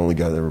band. I'm the only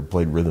guy that ever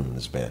played rhythm in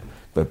this band,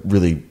 but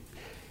really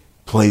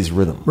plays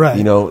rhythm. Right.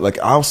 You know, like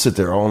I'll sit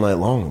there all night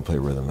long and play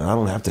rhythm. And I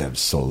don't have to have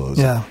solos.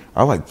 Yeah.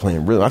 I like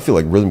playing rhythm. I feel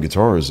like rhythm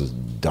guitar is a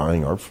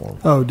dying art form.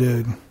 Oh,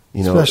 dude.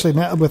 You know, especially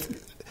now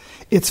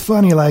it's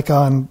funny, like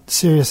on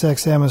Sirius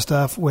XM and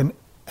stuff, when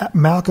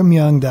Malcolm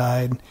Young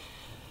died,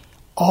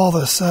 all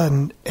of a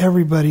sudden,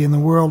 everybody in the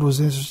world was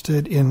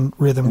interested in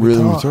rhythm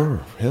guitar.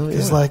 Hell yeah.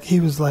 It's like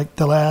he was like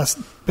the last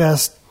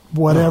best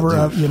whatever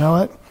of, you know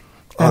what?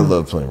 I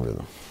love playing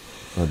rhythm.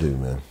 I do,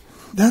 man.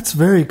 That's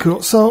very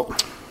cool. So,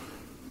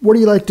 what do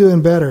you like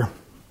doing better,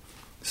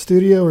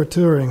 studio or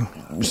touring?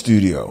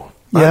 Studio.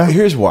 Yeah.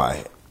 Here's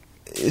why.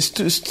 It's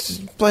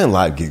just playing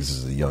live gigs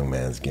is a young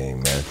man's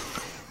game, man.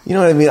 You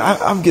know what I mean?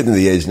 I'm getting to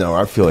the age now where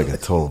I feel like a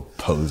total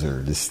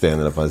poser just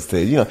standing up on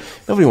stage. You know,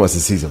 nobody wants to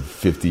see some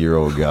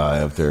 50-year-old guy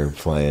up there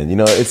playing. You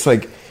know, it's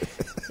like,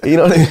 you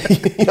know what I mean?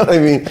 You know what I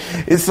mean?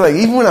 It's like,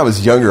 even when I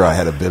was younger, I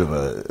had a bit of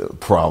a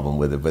problem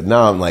with it. But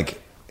now I'm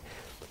like,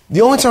 the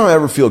only time I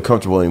ever feel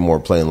comfortable anymore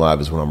playing live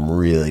is when I'm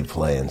really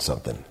playing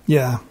something.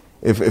 Yeah.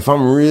 If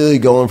I'm really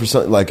going for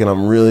something, like, and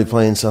I'm really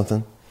playing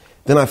something,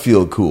 then I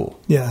feel cool.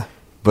 Yeah.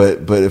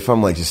 But if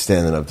I'm like just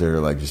standing up there,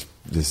 like just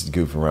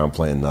goofing around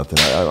playing nothing,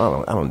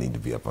 I don't need to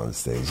be up on the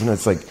stage. You know,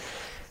 it's like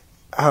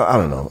I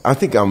don't know. I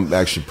think I'm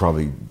actually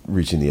probably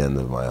reaching the end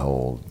of my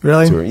whole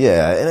tour.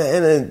 Yeah,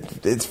 and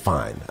it's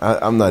fine.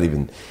 I'm not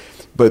even.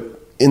 But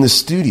in the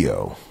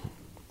studio,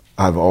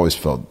 I've always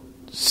felt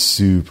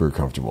super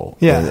comfortable.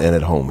 Yeah. And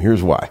at home.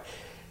 Here's why: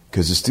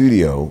 because the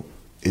studio,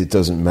 it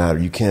doesn't matter.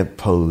 You can't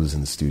pose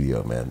in the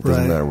studio, man. It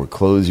doesn't matter what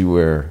clothes you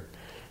wear.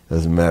 It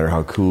doesn't matter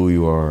how cool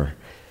you are.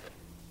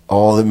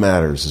 All that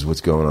matters is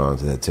what's going on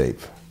to that tape.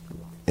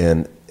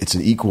 And it's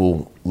an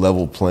equal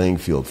level playing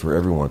field for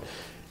everyone.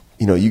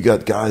 You know, you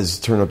got guys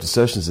turn up to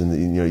sessions and,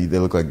 you know, they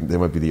look like they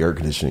might be the air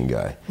conditioning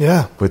guy.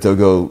 Yeah. But they'll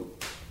go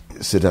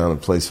sit down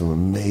and play some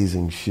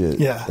amazing shit.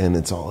 Yeah. And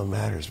it's all that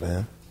matters,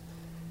 man.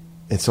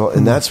 It's all,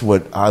 and that's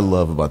what I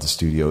love about the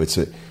studio.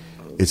 For me,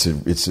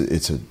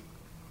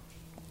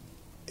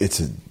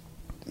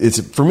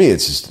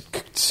 it's just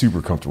a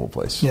super comfortable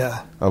place.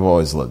 Yeah. I've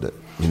always loved it,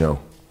 you know.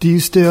 Do you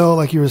still,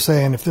 like you were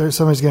saying, if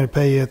somebody's going to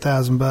pay you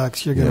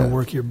 $1,000, you're going to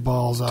work your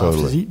balls off?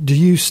 Totally. Do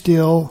you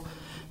still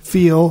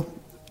feel?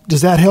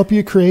 Does that help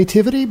your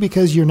creativity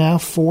because you're now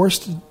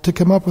forced to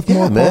come up with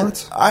more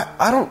parts?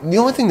 I don't. The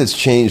only thing that's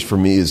changed for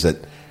me is that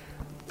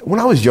when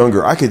I was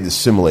younger, I could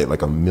assimilate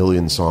like 1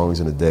 million songs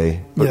in a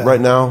day. But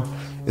right now,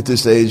 at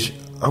this age,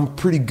 I'm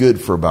pretty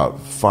good for about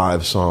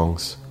 5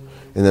 songs.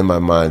 And then my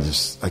mind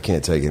I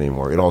can't take it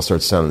anymore. It all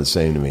starts sounding the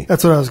same to me.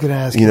 That's what I was going to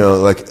ask you. You know,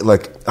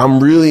 like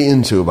I'm really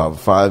into about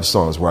 5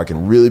 songs where I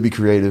can really be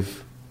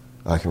creative.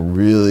 I can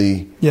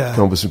really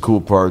come up with some cool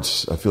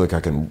parts. I feel like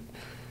I can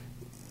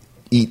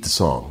eat the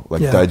song,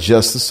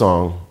 digest the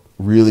song,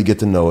 really get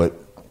to know it,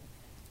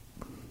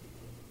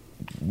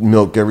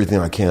 milk everything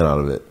I can out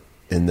of it,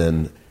 and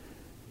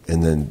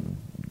then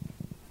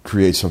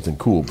create something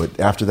cool. But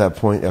after that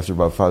point, after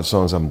about 5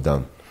 songs, I'm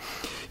done.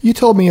 You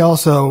told me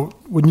also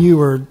when you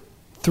were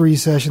 3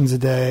 sessions a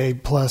day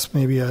plus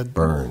maybe a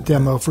Burn.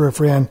 demo for a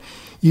friend.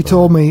 You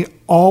told me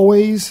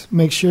always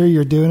make sure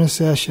you're doing a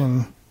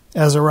session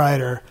as a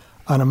writer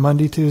on a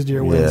Monday, Tuesday,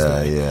 or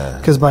Wednesday. Yeah.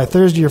 Because by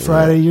Thursday or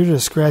Friday, you're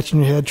just scratching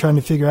your head trying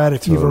to figure out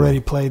if you've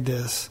already played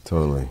this.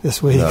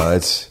 This week. No,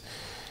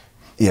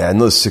 and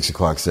those 6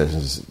 o'clock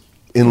sessions,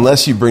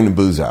 unless you bring the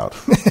booze out,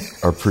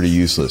 are pretty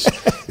useless.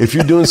 If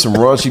you're doing some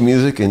raunchy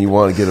music and you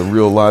want to get a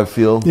real live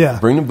feel,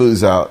 bring the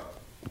booze out.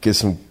 Get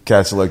some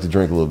cats that like to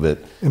drink a little bit,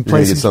 and you're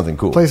going to get something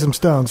cool. Play some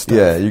Stone stuff.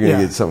 Yeah, you're going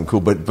to get something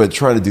cool. But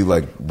trying to do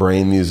like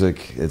brain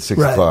music at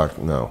 6 o'clock,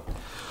 no.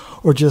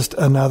 Or just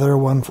another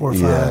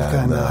 145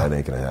 kind of. No, it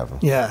ain't going to happen.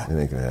 Yeah. It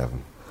ain't going to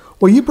happen.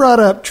 Well, you brought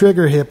up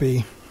Trigger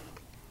Hippie.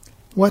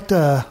 What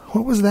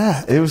was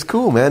that? It was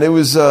cool, man. It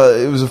was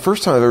the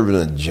first time I've ever been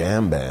in a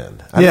jam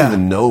band. I didn't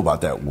even know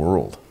about that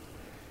world.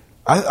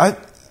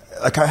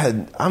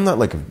 I'm not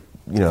like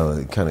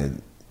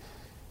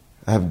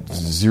I have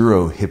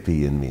zero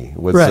hippie in me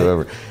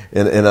whatsoever.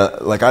 Right. And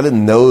I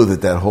didn't know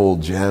that whole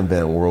jam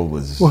band world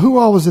was. Well, who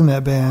all was in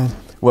that band?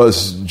 Well,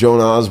 it's Joan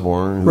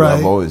Osborne, who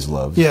I've always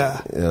loved.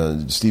 Yeah.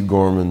 Steve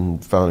Gorman,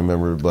 founding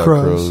member of Black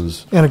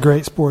Crowes. And a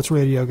great sports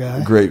radio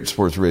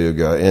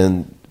guy.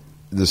 And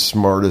the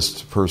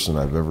smartest person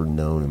I've ever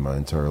known in my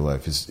entire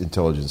life. His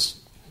intelligence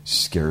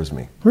scares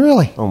me.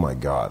 Really? Oh, my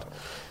God.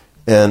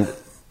 And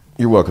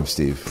you're welcome,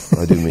 Steve.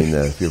 I do mean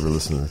that if you ever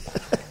listen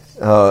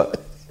to it.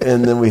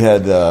 And then we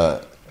had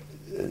a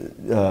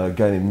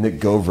guy named Nick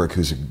Goverick,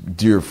 who's a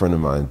dear friend of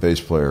mine,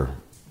 bass player,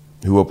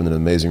 who opened an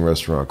amazing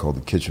restaurant called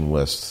the Kitchen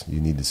West.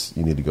 You need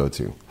to go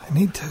to. I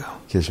need to.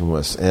 Kitchen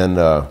West. And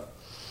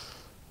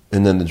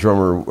then the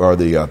drummer, or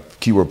the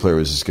keyboard player,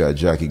 was this guy,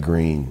 Jackie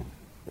Green,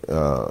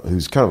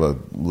 who's kind of a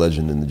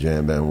legend in the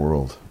jam band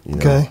world. You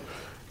know? Okay.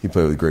 He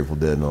played with Grateful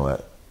Dead and all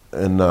that.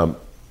 And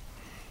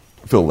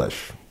Phil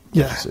Lesh.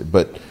 Yeah.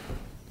 But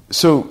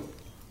so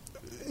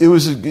it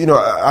was,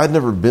 I'd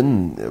never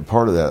been a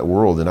part of that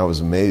world, and I was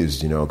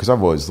amazed, because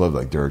I've always loved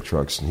like Derek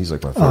Trucks, and he's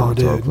like my favorite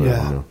guitar player.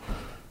 Yeah.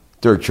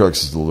 Derek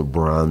Trucks is the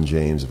LeBron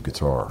James of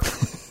guitar.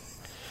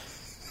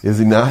 Is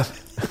he not?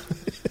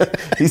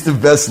 He's the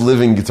best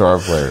living guitar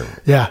player.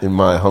 Yeah. In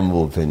my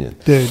humble opinion.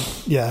 Dude,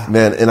 yeah.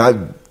 Man, and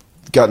I've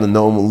gotten to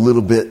know him a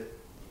little bit,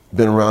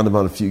 been around him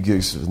on a few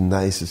gigs, the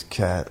nicest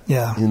cat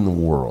in the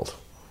world.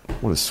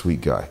 What a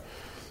sweet guy.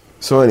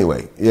 So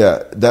anyway,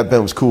 that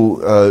band was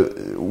cool.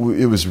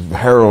 It was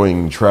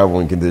harrowing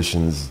traveling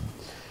conditions,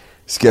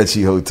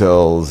 sketchy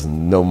hotels,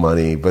 and no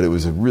money, but it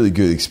was a really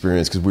good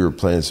experience because we were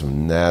playing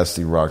some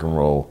nasty rock and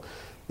roll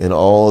in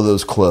all of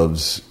those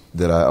clubs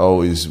that I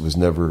always was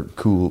never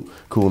cool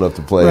enough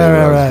to play when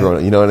I was growing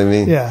up. You know what I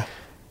mean? Yeah.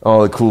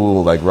 All the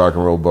cool like rock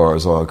and roll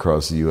bars all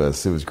across the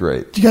U.S. It was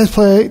great. Did you guys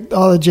play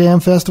all the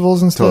jam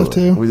festivals and stuff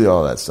too? We did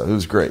all that stuff. It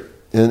was great,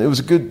 and it was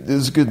a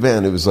good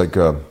band. It was like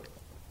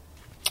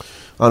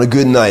on a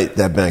good night,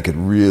 that band could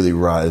really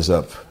rise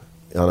up.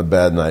 On a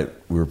bad night,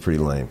 we were pretty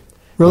lame.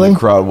 Really? And the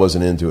crowd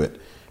wasn't into it.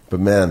 But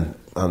man,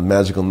 on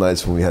magical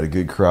nights when we had a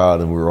good crowd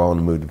and we were all in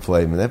the mood to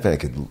play, man, that band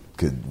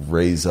could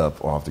raise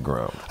up off the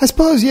ground. I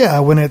suppose,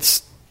 when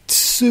it's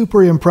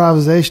super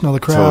improvisational,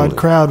 the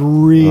crowd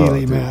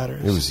really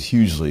matters. It was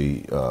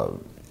hugely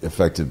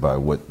affected by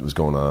what was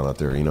going on out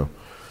there,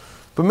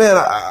 But man,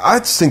 I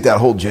just think that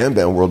whole jam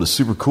band world is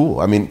super cool.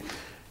 I mean,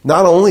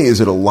 not only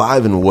is it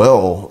alive and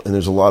well, and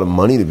there's a lot of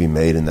money to be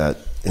made in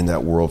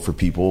that world for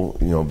people,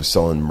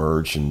 selling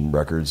merch and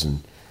records,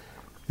 and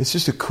it's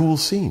just a cool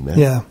scene, man.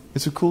 Yeah,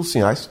 it's a cool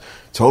scene. I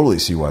totally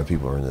see why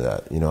people are into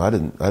that.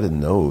 I didn't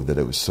know that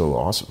it was so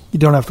awesome. You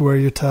don't have to wear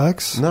your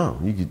tux. No,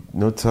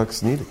 no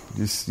tux needed.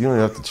 You don't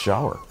have to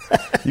shower.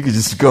 You could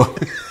just go.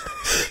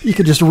 You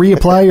could just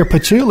reapply your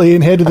patchouli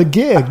and head to the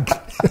gig.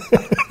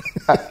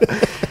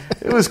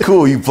 It was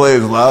cool. You play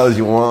as loud as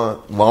you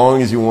want,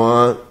 long as you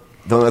want.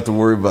 Don't have to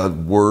worry about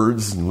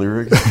words and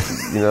lyrics,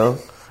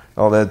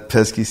 all that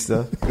pesky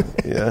stuff.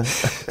 Yeah.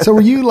 So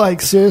were you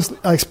seriously,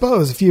 I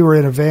suppose if you were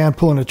in a van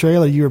pulling a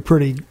trailer, you were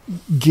pretty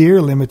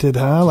gear limited,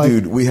 huh?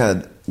 Dude, we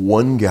had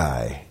one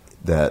guy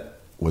that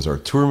was our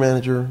tour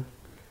manager.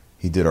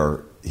 He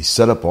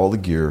set up all the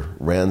gear,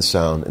 ran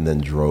sound, and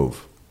then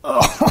drove.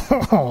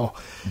 Oh.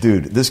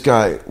 Dude, this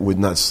guy would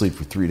not sleep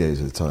for 3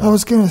 days at a time. I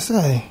was going to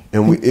say.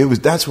 And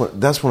that's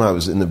when I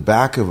was in the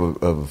back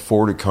of a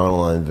Ford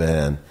Econoline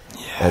van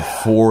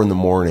at 4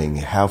 a.m,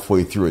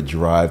 halfway through a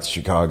drive to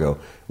Chicago,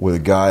 with a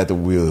guy at the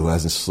wheel who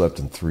hasn't slept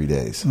in 3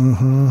 days.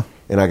 Mm-hmm.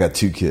 And I got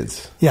 2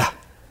 kids. Yeah.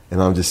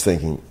 And I'm just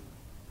thinking,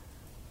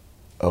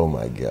 oh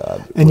my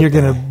God. And you're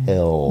going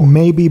to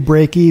maybe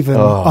break even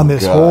on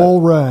this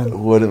whole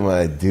run. What am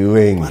I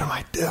doing?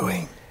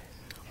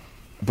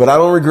 But I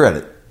don't regret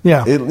it.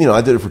 Yeah.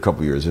 I did it for a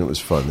couple of years and it was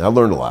fun. I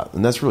learned a lot.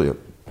 And that's all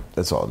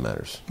that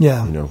matters.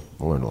 Yeah.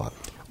 I learned a lot.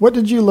 What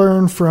did you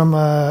learn from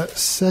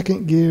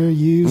Second Gear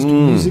used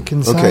music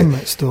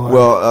consignment store?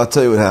 Well, I'll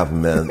tell you what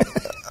happened, man.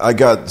 I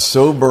got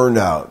so burned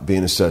out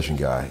being a session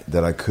guy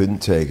that I couldn't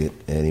take it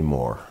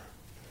anymore.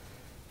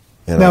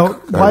 And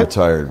now, I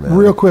retired, man.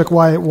 Real quick,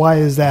 why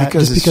is that?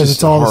 Because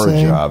it's all a hard the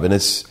same? job, and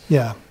it's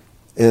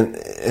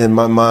and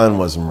my mind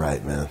wasn't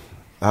right, man.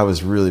 I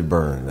was really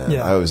burned, man.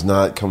 Yeah. I was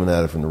not coming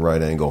at it from the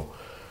right angle.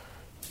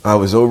 I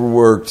was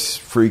overworked,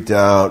 freaked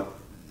out.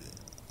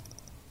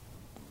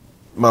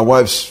 My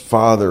wife's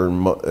father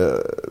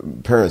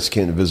and parents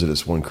came to visit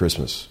us one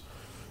Christmas.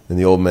 And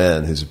the old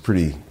man, who's a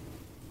pretty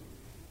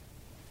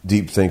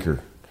deep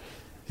thinker,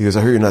 he goes,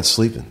 I hear you're not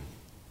sleeping.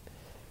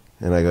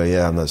 And I go,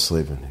 yeah, I'm not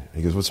sleeping.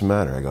 He goes, what's the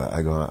matter? I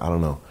go, I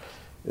don't know.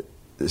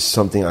 It's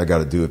something I got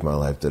to do with my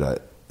life that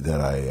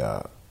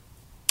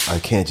I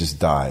can't just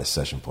die a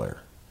session player.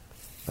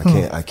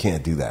 I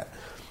can't do that.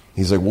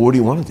 He's like, well, what do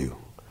you want to do?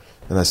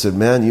 And I said,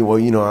 man, I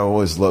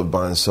always loved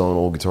buying and selling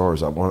old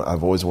guitars. I've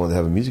always wanted to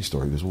have a music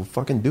store. He goes, well,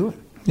 fucking do it.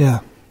 Yeah.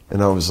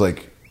 And I was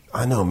like,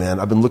 I know, man.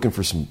 I've been looking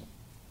for some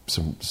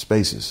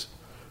spaces.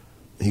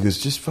 He goes,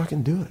 just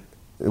fucking do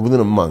it. Within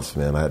a month,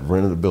 man, I had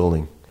rented a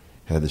building,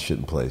 had the shit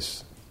in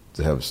place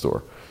to have a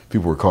store.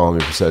 People were calling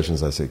me for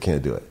sessions. I said,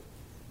 can't do it.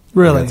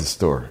 Really? At the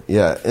store.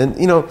 Yeah. And,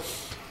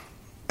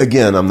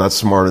 again, I'm not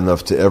smart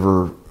enough to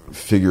ever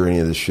figure any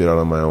of this shit out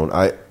on my own.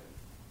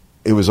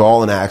 It was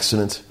all an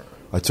accident.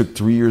 I took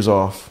 3 years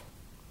off.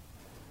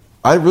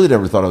 I really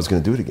never thought I was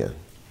going to do it again.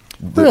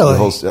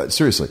 Really?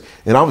 Seriously.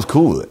 And I was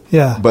cool with it.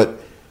 Yeah. But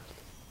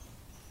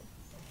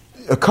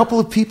a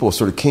couple of people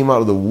sort of came out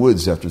of the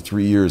woods after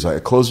 3 years. I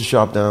closed the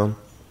shop down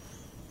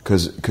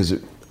because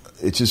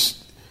it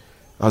just,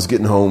 I was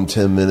getting home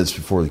 10 minutes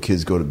before the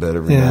kids go to bed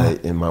every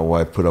night, and my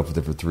wife put up with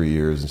it for 3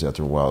 years, and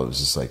after a while it was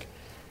just like,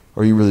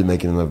 are you really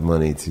making enough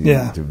money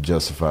to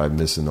justify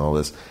missing all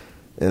this?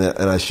 And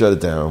I shut it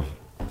down.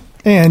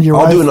 And your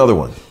wife... I'll do another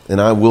one,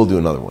 and I will do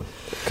another one,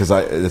 because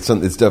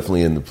it's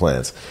definitely in the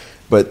plans.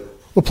 But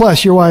well,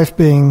 plus your wife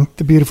being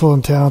the beautiful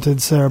and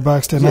talented Sarah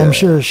Buxton, I'm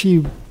sure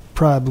she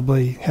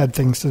probably had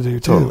things to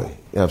do too. Totally,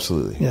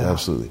 absolutely,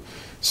 absolutely.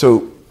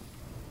 So,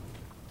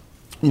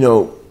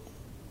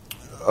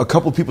 a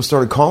couple of people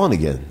started calling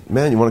again.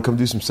 Man, you want to come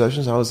do some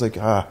sessions? I was like,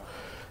 I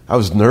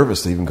was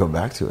nervous to even come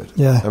back to it.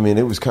 Yeah, I mean,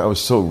 I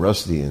was so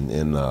rusty and.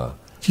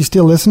 Did you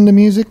still listen to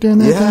music during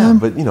that time?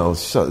 Yeah,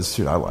 but it's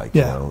shit I like.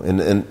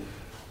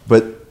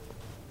 But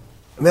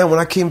man, when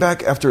I came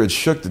back after it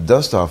shook the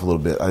dust off a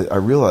little bit, I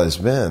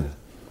realized, man,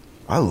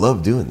 I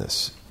love doing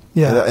this.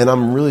 Yeah, and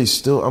I'm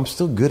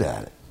still good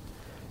at it,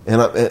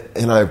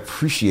 and I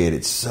appreciate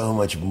it so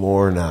much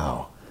more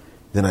now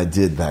than I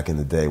did back in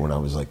the day when I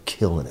was like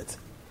killing it.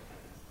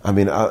 I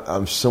mean,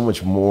 I'm so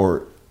much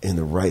more in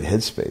the right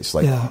headspace.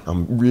 Like,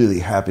 I'm really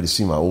happy to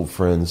see my old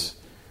friends.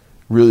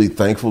 Really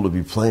thankful to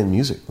be playing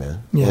music,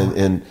 man. Yeah.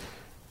 And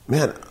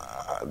man,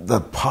 the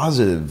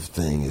positive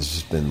thing has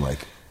just been like,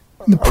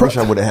 I wish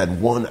I would have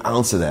had 1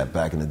 ounce of that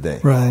back in the day.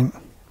 Right.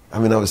 I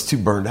mean, I was too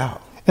burned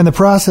out. And the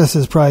process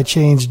has probably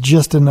changed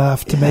just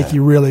enough to make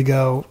you really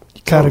go,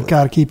 you kind of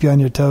got to keep you on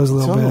your toes a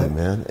little bit.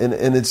 Man.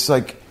 And it's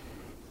like,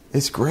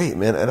 it's great,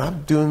 man. And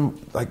I'm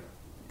doing like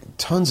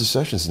tons of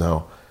sessions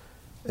now.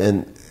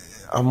 And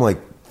I'm like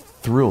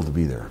thrilled to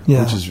be there,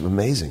 which is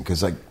amazing.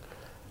 Because like,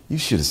 you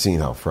should have seen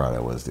how fried I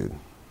was, dude.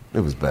 It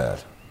was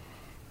bad.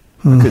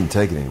 I couldn't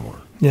take it anymore.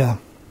 Yeah.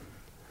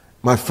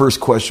 My first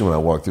question when I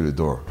walked through the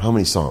door, how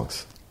many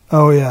songs?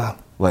 Oh, yeah.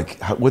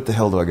 Like, what the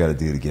hell do I got to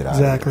do to get out of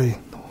here? Exactly.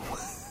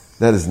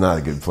 That is not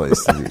a good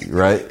place to be,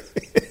 right?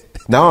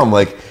 Now I'm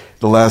like,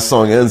 the last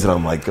song ends and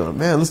I'm like,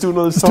 man, let's do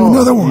another song.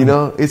 Let's do another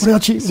one. It's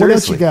what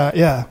else you got?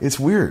 Yeah. It's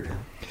weird.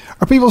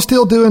 Are people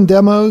still doing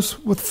demos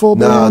with full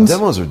bands? No,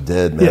 demos are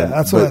dead, man. Yeah,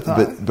 that's what I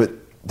thought. But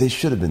they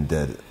should have been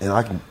dead. And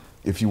I can...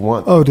 If you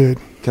want. Oh, dude.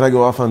 Can I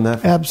go off on that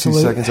for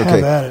Absolutely. 2 seconds? Okay.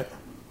 Have at it.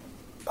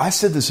 I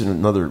said this in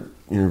another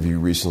interview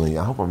recently.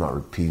 I hope I'm not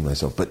repeating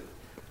myself, but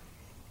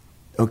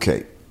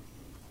okay.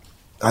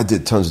 I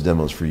did tons of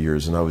demos for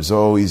years, and I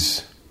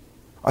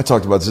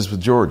talked about this with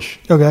George.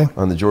 Okay.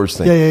 On the George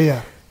thing.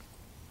 Yeah.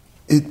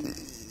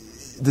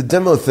 The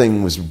demo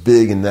thing was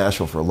big in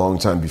Nashville for a long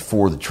time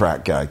before the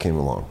track guy came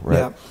along,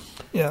 right?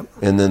 Yeah.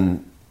 And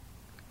then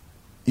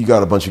you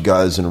got a bunch of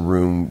guys in a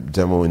room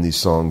demoing these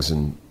songs,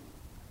 and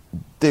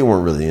they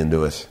weren't really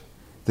into it.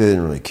 They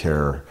didn't really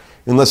care.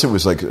 Unless it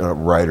was like a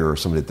writer or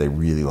somebody that they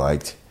really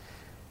liked.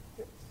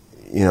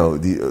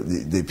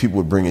 The people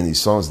would bring in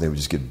these songs and they would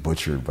just get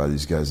butchered by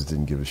these guys that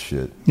didn't give a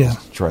shit. Yeah.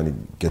 Trying to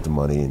get the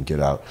money and get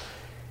out.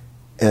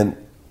 And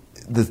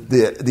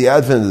the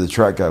advent of the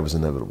track guy was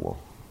inevitable.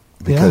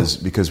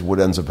 Because what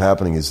ends up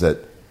happening is that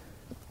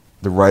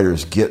the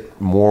writers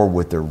get more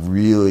what they're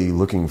really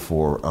looking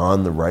for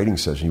on the writing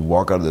session. You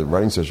walk out of the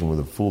writing session with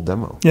a full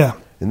demo. Yeah.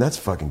 And that's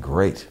fucking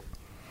great.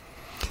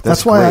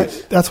 That's why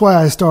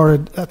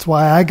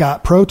I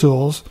got Pro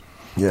Tools.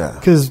 Yeah.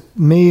 Because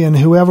me and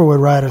whoever would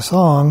write a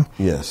song.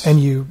 Yes. And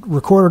you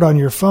record it on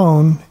your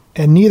phone,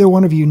 and neither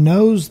one of you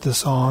knows the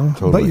song,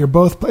 but you're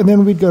both. And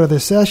then we'd go to the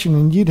session,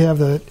 and you'd have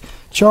the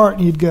chart,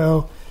 and you'd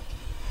go,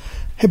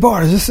 "Hey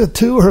Bart, is this a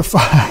 2 or a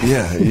 5?"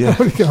 Yeah.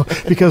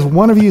 Because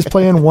one of you is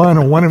playing one,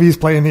 and one of you is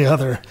playing the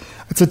other.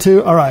 It's a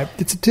 2. All right,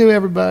 it's a 2,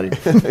 everybody. But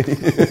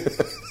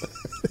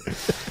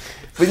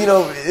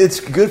it's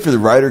good for the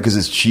writer because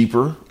it's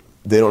cheaper.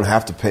 They don't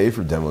have to pay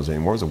for demos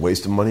anymore. It's a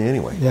waste of money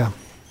anyway. Yeah.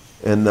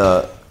 And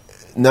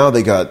now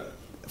they got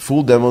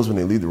full demos when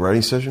they leave the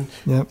writing session.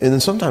 Yep. And then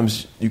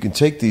sometimes you can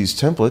take these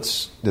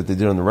templates that they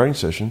did on the writing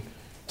session,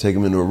 take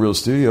them into a real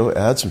studio,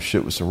 add some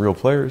shit with some real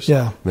players,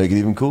 make it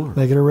even cooler.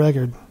 Make it a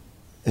record.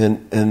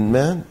 And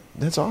man,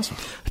 that's awesome.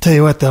 I tell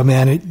you what, though,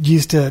 man,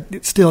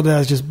 it still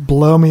does just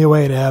blow me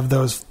away to have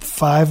those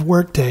 5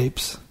 work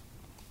tapes,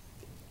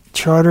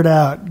 chartered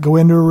out, go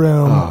into a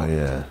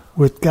room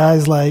with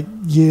guys like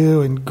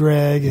you and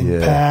Greg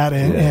and Pat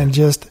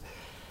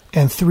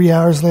and 3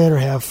 hours later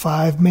have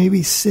 5,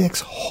 maybe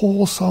 6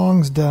 whole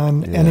songs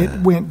done, and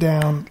it went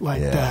down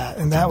like that.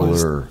 And that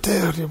was,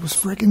 dude, it was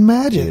freaking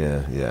magic.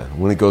 Yeah.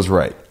 When it goes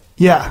right.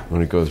 Yeah.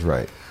 When it goes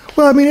right.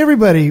 Well, I mean,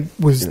 everybody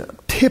was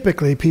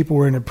typically people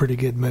were in a pretty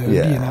good mood,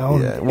 you know.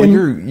 Yeah. Well,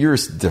 you're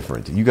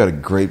different. You got a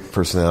great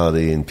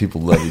personality, and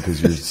people love you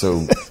because you're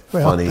so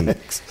funny.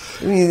 Thanks.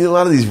 I mean, a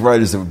lot of these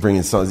writers that were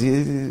bringing songs, you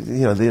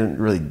know, they didn't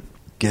really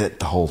get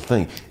the whole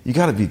thing. You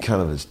got to be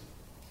kind of a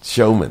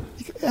showman.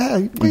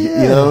 You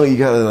know, you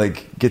got to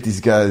like get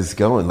these guys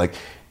going. Like,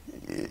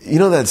 you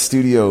know that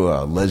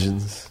studio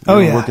Legends?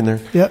 Working there?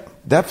 Yep.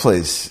 That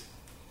place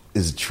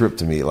is a trip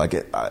to me.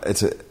 Like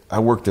I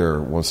work there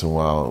once in a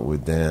while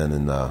with Dan,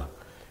 and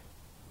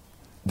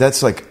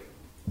that's like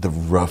the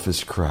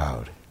roughest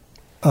crowd.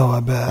 Oh, I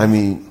bet. I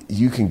mean,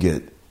 you can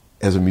get,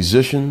 as a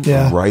musician,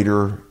 a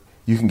writer,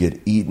 you can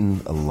get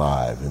eaten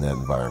alive in that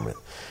environment.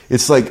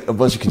 It's like a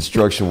bunch of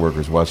construction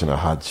workers watching a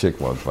hot chick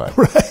walk by.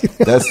 Right.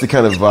 That's the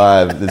kind of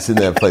vibe that's in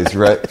that place,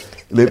 right?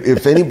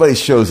 If anybody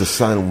shows a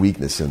sign of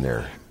weakness in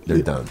there,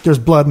 they're done. There's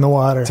blood in the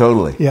water.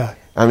 Totally. Yeah.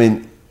 I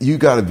mean, you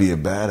got to be a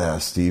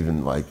badass to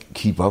even like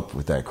keep up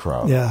with that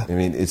crowd. Yeah. I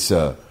mean, it's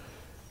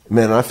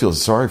man, I feel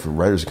sorry for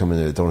writers who come in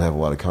there that don't have a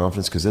lot of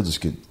confidence because they'll just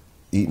get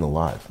eaten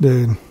alive.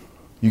 Dude.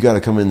 You got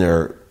to come in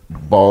there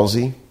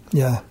ballsy.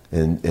 Yeah.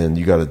 And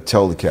you got to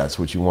tell the cats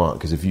what you want,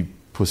 because if you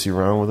pussy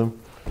around with them,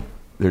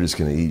 they're just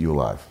going to eat you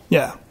alive.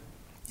 Yeah.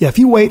 Yeah, if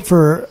you wait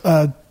for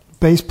a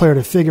bass player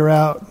to figure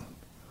out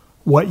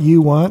what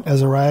you want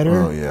as a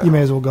writer, you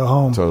may as well go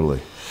home.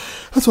 Totally.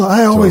 That's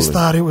why I always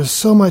thought it was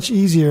so much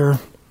easier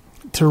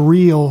to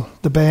reel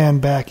the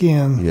band back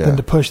in than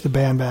to push the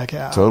band back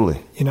out.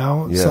 Totally. You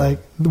know, it's like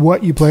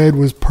what you played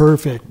was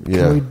perfect.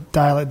 Can we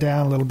dial it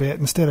down a little bit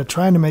instead of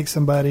trying to make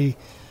somebody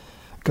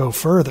go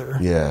further?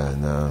 Yeah,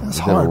 no. That's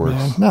hard,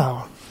 man.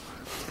 No.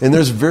 And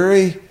there's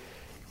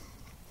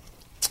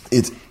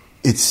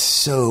it's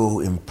so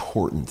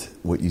important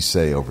what you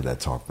say over that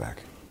talkback.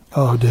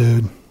 Oh,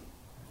 dude.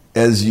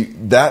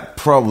 That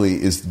probably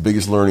is the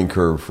biggest learning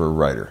curve for a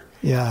writer.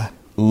 Yeah.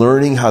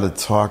 Learning how to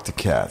talk to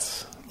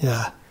cats.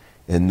 Yeah.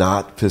 And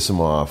not piss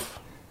them off.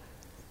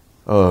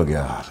 Oh,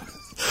 God.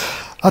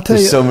 I'll tell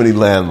you. There's so many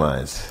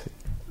landmines.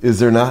 Is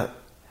there not?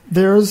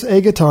 There's a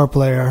guitar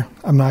player.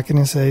 I'm not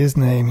going to say his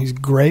name. He's a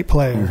great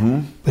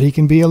player. But he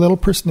can be a little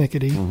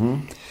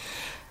persnickety.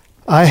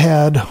 I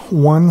had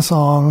one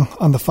song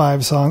on the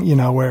 5 song, you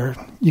know, where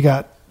you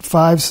got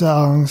 5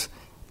 songs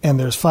and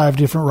there's 5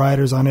 different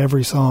writers on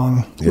every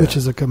song, which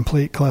is a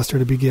complete cluster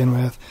to begin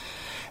with.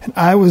 And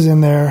I was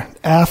in there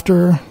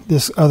after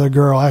this other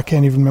girl, I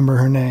can't even remember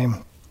her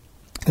name.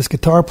 This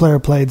guitar player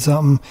played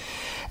something,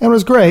 and it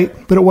was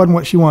great, but it wasn't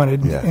what she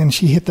wanted. Yeah. And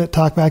she hit that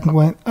talk back and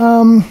went,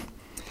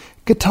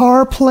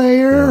 guitar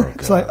player? Oh,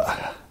 it's like,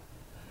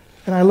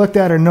 and I looked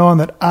at her knowing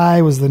that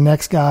I was the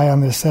next guy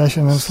on this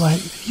session. I was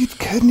like, you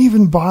couldn't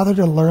even bother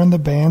to learn the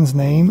band's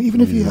name,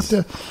 even if you have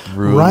to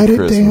write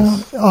it down.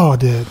 Oh,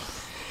 dude.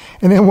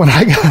 And then when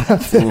I got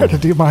up there to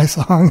do my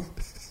song,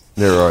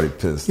 they were already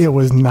pissed. It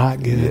was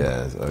not good.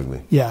 Yeah, it's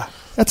ugly. Yeah.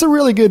 That's a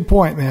really good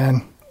point,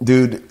 man.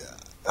 Dude,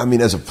 I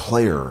mean, as a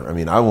player, I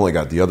mean, I've only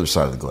got the other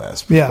side of the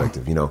glass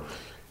perspective. You know,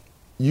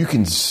 you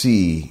can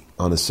see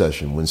on a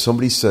session when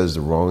somebody says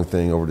the wrong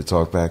thing over the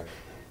talkback,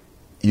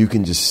 you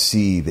can just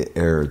see the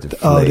air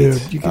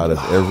deflate out of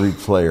every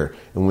player.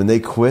 And when they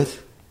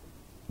quit,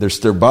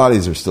 their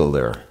bodies are still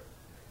there.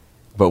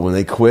 But when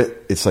they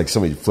quit, it's like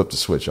somebody flipped a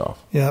switch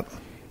off. Yep.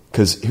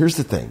 Because here's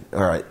the thing.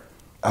 All right.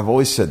 I've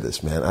always said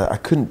this, man. I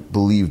couldn't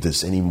believe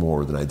this any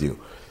more than I do.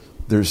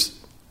 There's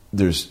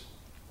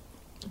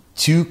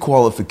 2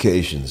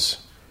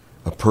 qualifications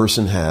a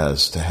person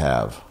has to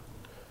have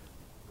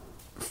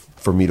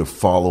for me to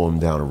follow them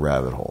down a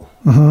rabbit hole.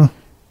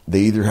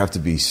 They either have to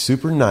be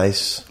super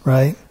nice,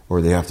 right,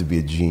 or they have to be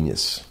a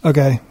genius.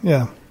 Okay,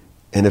 yeah.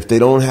 And if they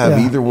don't have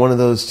either one of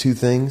those 2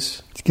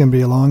 things, it's gonna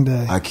be a long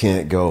day. I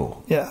can't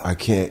go. Yeah, I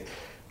can't.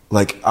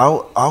 Like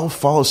I'll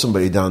follow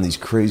somebody down these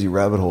crazy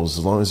rabbit holes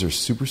as long as they're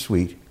super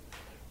sweet.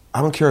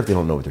 I don't care if they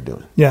don't know what they're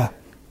doing. Yeah.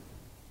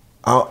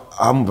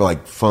 I'm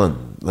like,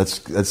 fun.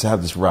 Let's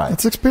have this ride.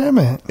 Let's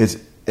experiment.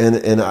 Even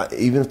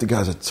if the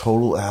guy's a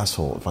total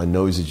asshole, if I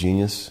know he's a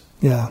genius,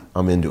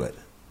 I'm into it.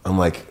 I'm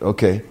like,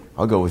 okay,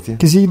 I'll go with you.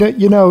 Because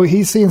you know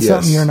he's seeing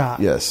something you're not.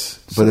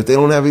 Yes. But if they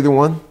don't have either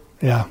one,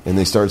 and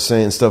they start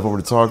saying stuff over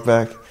the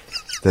talkback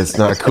that's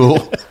not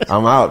cool,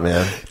 I'm out,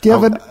 man. Do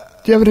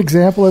you have an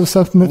example of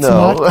something that's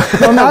not?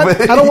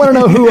 I don't want to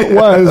know who it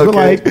was,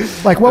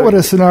 but like what would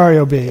a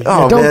scenario be?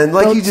 Oh, man,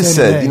 like you just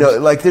said, you know,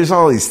 like there's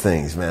all these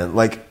things, man.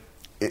 Like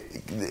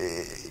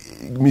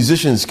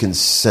musicians can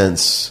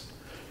sense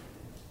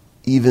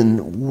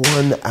even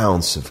 1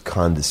 ounce of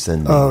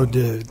condescending. Oh,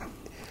 dude.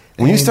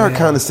 When you start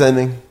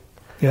condescending,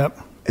 yep,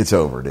 it's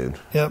over, dude.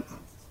 Yep.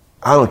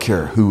 I don't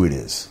care who it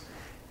is.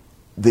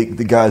 The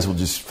guys will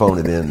just phone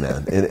it in,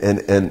 man.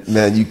 And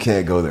man, you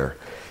can't go there.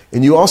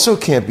 And you also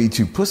can't be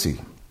too pussy.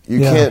 You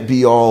can't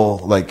be all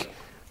like,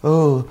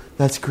 oh,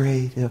 that's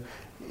great. You know,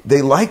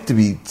 they like to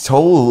be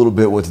told a little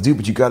bit what to do,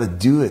 but you got to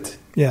do it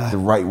the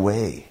right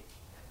way.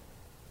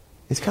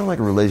 It's kind of like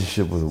a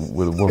relationship with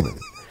a woman.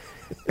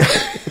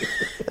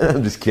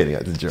 I'm just kidding.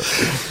 That's a joke.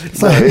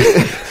 It's like,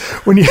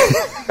 when you...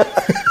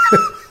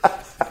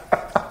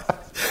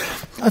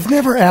 I've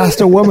never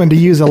asked a woman to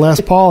use a Les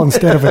Paul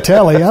instead of a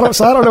Telly. I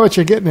don't know what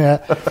you're getting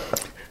at.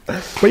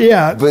 But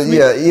yeah. But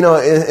yeah, you know,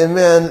 and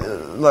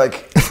man,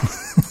 like,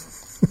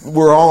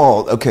 we're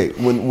all, okay,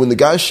 when the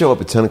guys show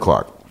up at 10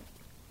 o'clock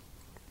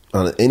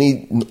on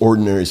any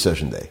ordinary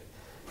session day,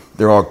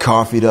 they're all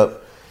coffeeed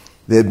up.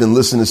 They've been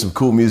listening to some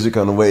cool music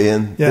on the way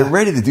in. Yeah. They're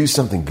ready to do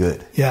something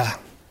good. Yeah.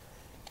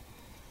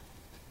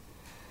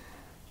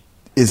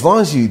 As long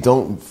as you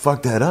don't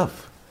fuck that up,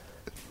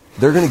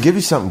 they're going to give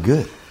you something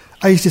good.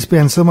 I used to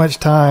spend so much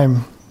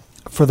time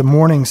for the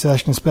morning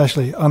session,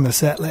 especially on the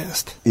set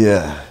list.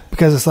 Yeah.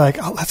 Because it's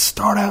like, oh, let's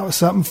start out with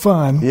something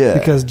fun. Yeah.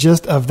 Because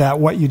just of that,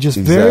 what you just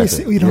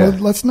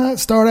let's not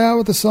start out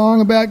with a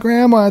song about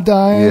grandma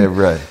dying. Yeah,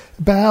 right.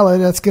 Ballad,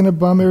 that's going to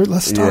bum her.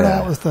 Let's start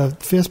out with a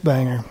fist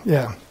banger.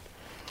 Yeah.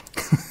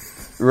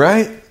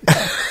 Right?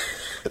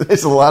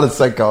 There's a lot of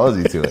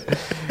psychology to it.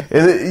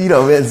 And, you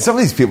know, man, some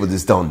of these people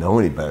just don't know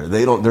any better.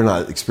 They're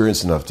not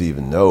experienced enough to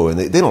even know, and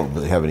they don't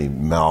really have any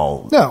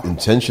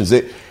intentions.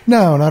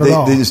 No, not at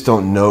all. They just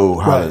don't know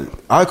how to.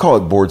 I call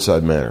it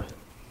boardside manner.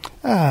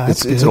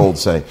 It's an old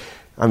saying.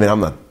 I mean,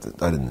 I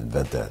didn't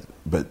invent that,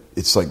 but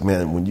it's like,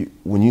 man,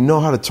 when you know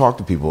how to talk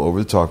to people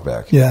over the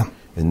talkback,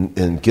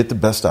 and get the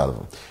best out of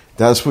them,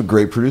 that's what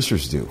great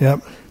producers do.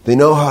 Yep. They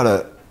know how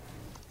to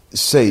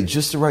say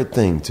just the right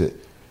thing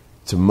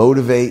to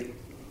motivate,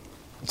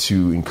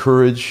 to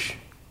encourage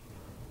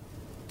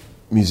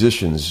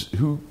musicians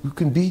who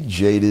can be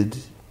jaded,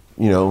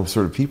 you know,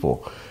 sort of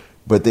people,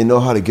 but they know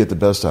how to get the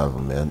best out of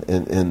them, man.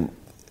 And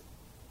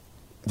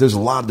there's a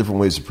lot of different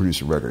ways to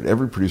produce a record.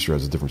 Every producer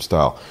has a different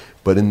style,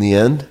 but in the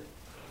end,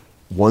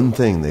 one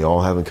thing they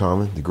all have in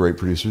common, the great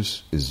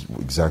producers, is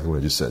exactly what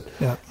I just said.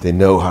 Yeah. They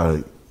know how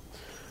to,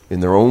 in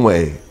their own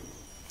way,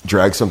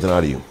 drag something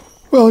out of you.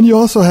 Well, and you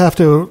also have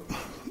to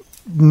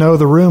know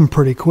the room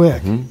pretty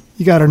quick. Mm-hmm.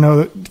 You got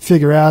to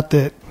figure out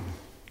that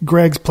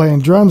Greg's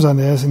playing drums on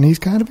this, and he's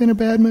kind of in a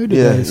bad mood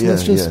today.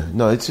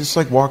 No, it's just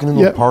like walking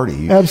into a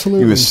party.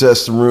 Absolutely. You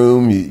assess the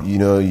room.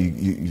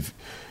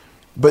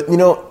 But you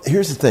know,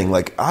 here's the thing.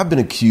 Like, I've been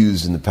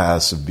accused in the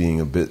past of being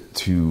a bit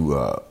too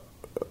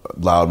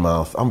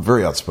loudmouth. I'm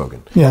very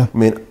outspoken. Yeah. I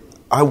mean,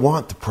 I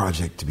want the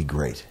project to be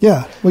great.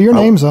 Yeah. Well, your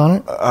name's on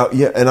it.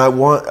 And I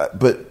want.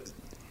 But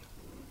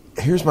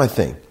here's my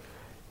thing.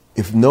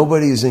 If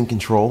nobody is in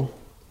control,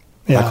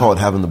 I call it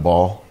having the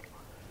ball.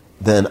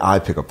 Then I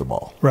pick up the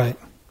ball. Right.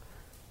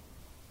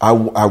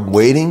 I'm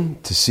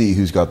waiting to see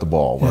who's got the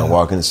ball when I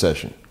walk in a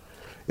session.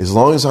 As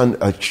long as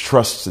I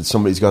trust that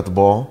somebody's got the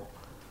ball,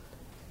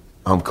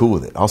 I'm cool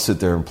with it. I'll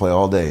sit there and play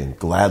all day and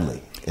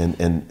gladly.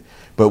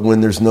 But when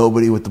there's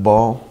nobody with the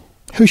ball,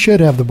 who should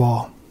have the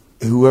ball?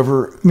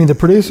 Whoever. I mean, the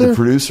producer. The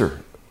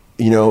producer,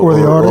 you know, or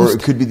the artist, or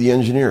it could be the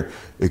engineer,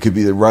 it could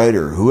be the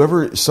writer.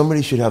 Whoever,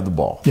 somebody should have the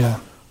ball. Yeah.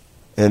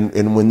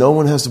 And when no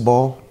one has the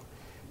ball,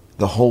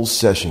 the whole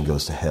session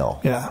goes to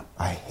hell. Yeah.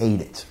 I hate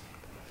it.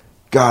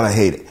 God, I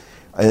hate it.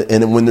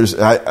 And when there's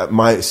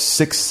my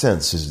sixth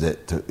sense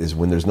is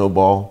when there's no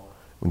ball,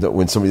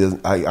 when somebody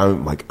doesn't,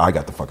 I'm like, I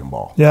got the fucking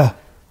ball. Yeah.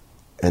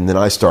 And then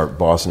I start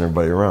bossing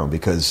everybody around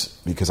because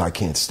I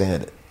can't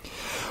stand it.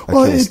 I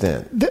can't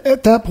stand it.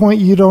 At that point,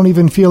 you don't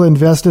even feel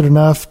invested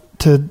enough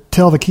to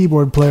tell the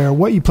keyboard player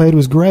what you played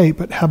was great,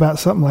 but how about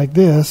something like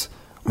this?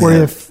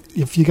 Where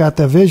if you got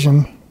the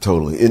vision,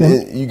 totally,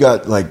 and you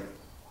got like.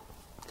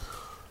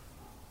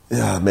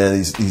 Yeah, man,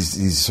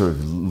 these sort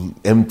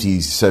of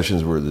empty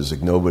sessions where there's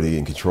like nobody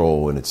in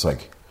control, and it's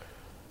like,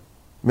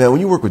 man, when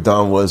you work with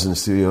Don Was in the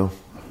studio,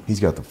 he's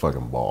got the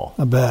fucking ball.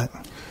 I bet.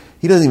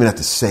 He doesn't even have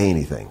to say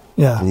anything.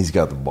 Yeah. And he's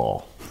got the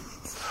ball.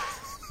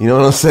 You know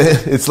what I'm saying?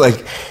 It's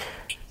like,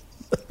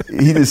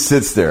 he just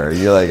sits there, and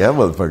you're like, that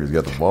motherfucker's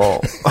got the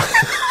ball.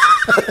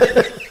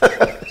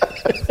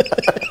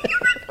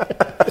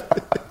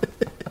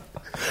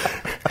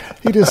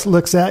 He just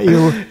looks at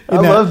you in I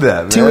love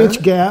that, man.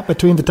 2-inch gap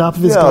between the top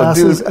of his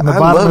glasses and the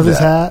bottom of his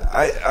hat.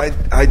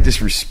 I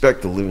just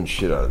respect the living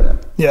shit out of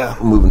that. Yeah.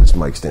 I'm moving this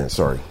mic stand.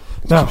 Sorry.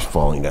 It's just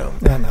falling down.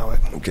 I know it.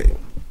 Okay.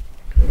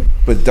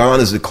 But Don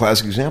is a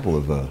classic example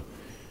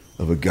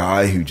of a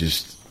guy who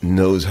just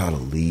knows how to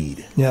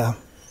lead. Yeah.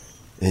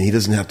 And he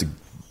doesn't have to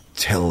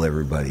tell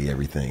everybody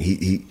everything.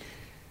 He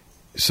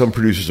some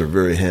producers are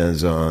very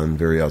hands-on,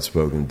 very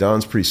outspoken.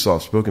 Don's pretty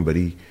soft-spoken, but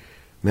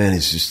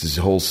it's just his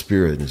whole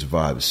spirit and his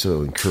vibe is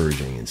so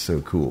encouraging and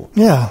so cool.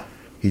 Yeah.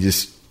 He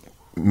just,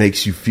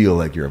 makes you feel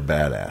like you're a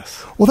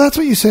badass. Well, that's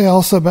what you say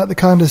also about the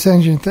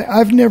condescension thing.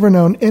 I've never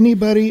known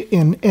anybody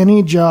in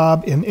any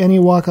job, in any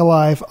walk of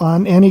life,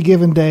 on any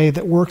given day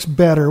that works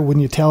better when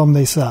you tell them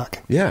they suck.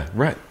 Yeah,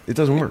 right. It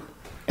doesn't work.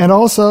 And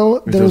also,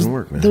 doesn't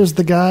work, man. There's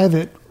the guy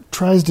that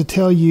tries to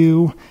tell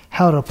you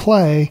how to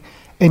play,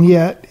 and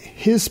yet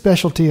his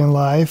specialty in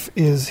life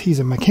is he's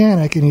a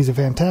mechanic, and he's a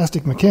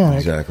fantastic mechanic.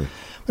 Exactly.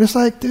 But it's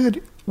like,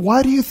 dude,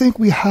 why do you think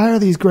we hire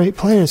these great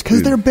players?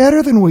 Because they're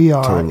better than we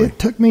are. Totally. It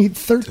took me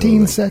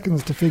 13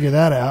 seconds to figure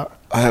that out.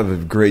 I have a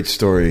great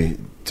story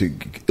to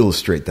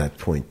illustrate that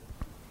point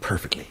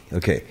perfectly.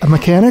 Okay. A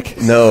mechanic?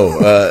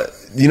 No.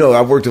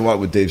 I've worked a lot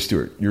with Dave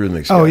Stewart,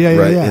 Eurythmics guy. Oh, yeah,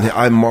 right? yeah. And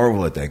I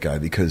marvel at that guy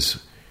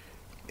because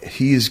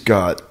he's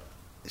got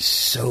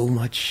so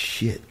much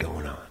shit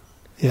going on.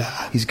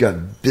 Yeah. He's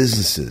got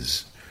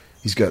businesses.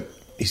 He's got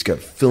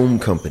film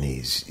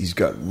companies. He's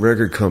got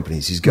record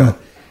companies.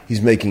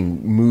 He's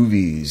making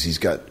movies. He's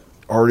got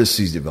artists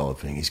he's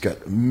developing. He's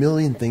got a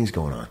million things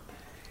going on.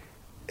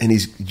 And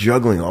he's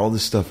juggling all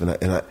this stuff. And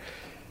I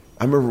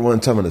remember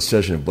one time on a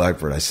session at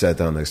Blackbird, I sat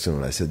down next to him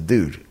and I said,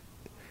 dude,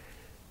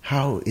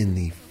 how in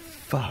the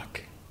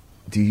fuck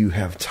do you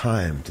have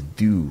time to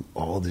do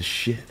all this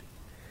shit?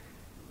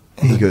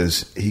 And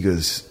he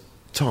goes,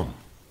 Tom,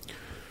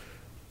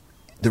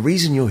 the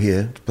reason you're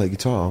here to play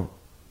guitar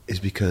is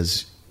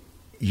because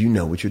you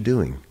know what you're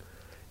doing.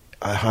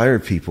 I hire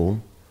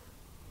people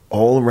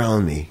all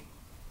around me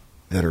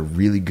that are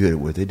really good at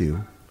what they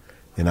do,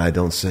 and I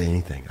don't say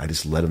anything. I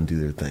just let them do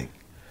their thing.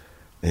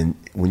 And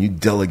when you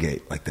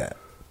delegate like that,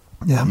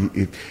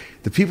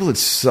 the people that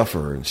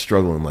suffer and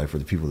struggle in life are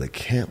the people that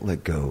can't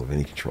let go of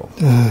any control.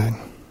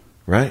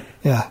 Right?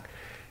 Yeah.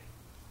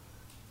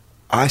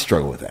 I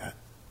struggle with that.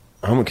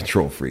 I'm a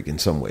control freak in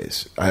some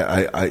ways.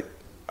 I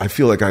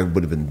feel like I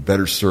would have been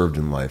better served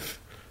in life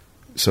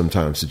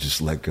sometimes to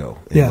just let go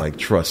and like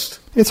trust.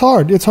 It's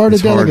hard. It's hard to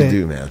delegate. It's hard to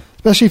do, man.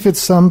 Especially if it's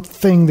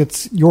something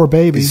that's your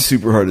baby. It's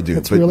super hard to do.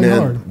 It's really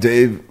hard.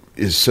 Dave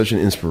is such an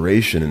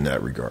inspiration in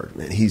that regard.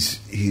 Man, he's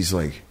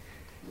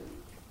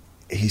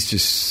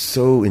just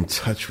so in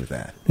touch with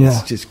that. Yeah.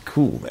 It's just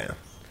cool, man.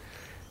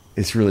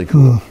 It's really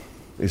cool.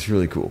 It's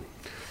really cool.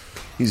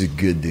 He's a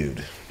good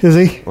dude. Is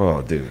he?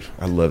 Oh, dude.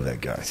 I love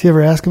that guy. Does he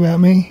ever ask about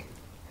me?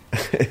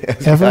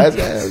 Ever? I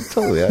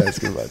totally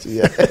ask him about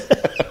you. Yeah.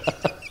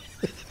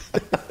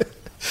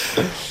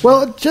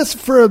 Well, just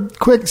for a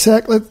quick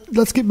sec,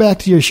 let's get back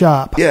to your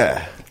shop.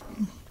 Yeah.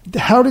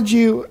 How did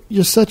you're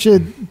such a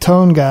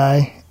tone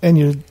guy, and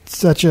you're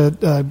such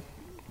a,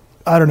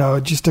 I don't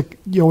know,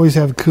 you always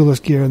have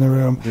coolest gear in the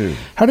room. Dude.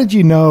 How did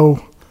you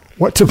know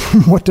what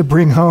to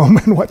bring home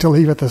and what to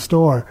leave at the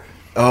store?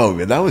 Oh,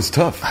 man, that was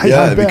tough. I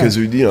bet. Because,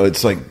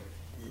 it's like,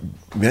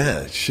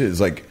 man, shit, it's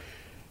like,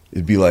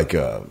 it'd be like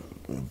a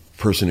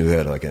person who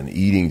had like an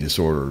eating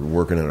disorder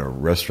working in a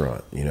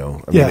restaurant, I mean,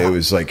 it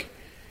was like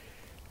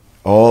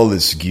all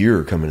this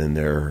gear coming in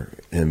there,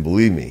 and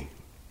believe me,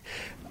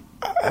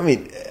 I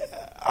mean,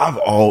 I've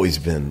always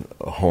been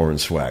a horn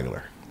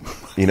swaggler.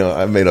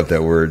 I made up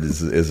that word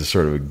as a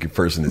sort of a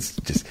person that's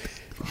just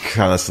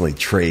constantly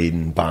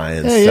trading,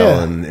 buying,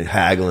 selling,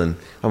 haggling.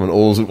 I'm an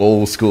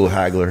old school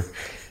haggler.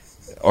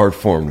 Art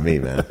form to me,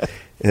 man.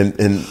 And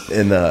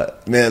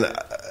man,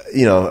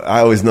 I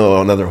always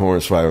know another horn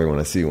swaggler when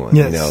I see one.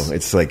 Yes.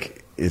 It's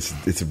like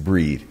it's a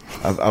breed.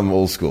 I'm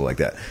old school like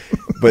that.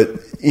 But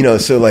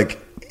so like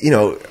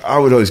I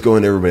would always go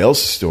into everybody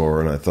else's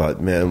store, and I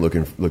thought, man,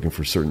 looking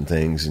for certain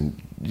things,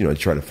 and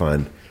try to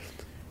find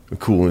a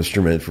cool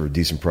instrument for a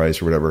decent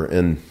price or whatever.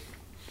 And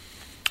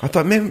I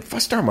thought, man, if I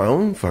start my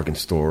own fucking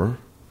store,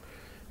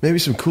 maybe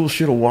some cool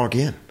shit will walk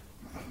in,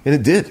 and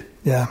it did.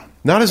 Yeah.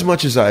 Not as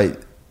much as I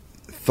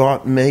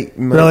thought might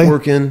really?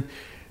 Work in,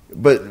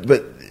 but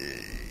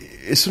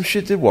some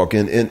shit did walk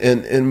in,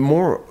 and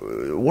more.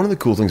 One of the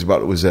cool things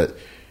about it was that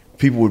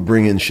people would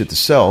bring in shit to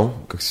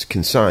sell,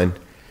 consign,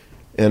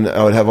 and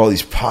I would have all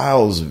these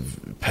piles of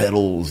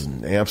pedals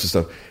and amps and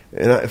stuff.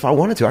 And if I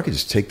wanted to, I could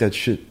just take that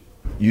shit,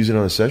 use it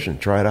on a session,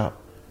 try it out.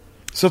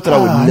 Stuff that I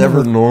would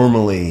never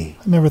normally.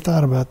 I never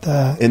thought about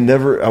that. And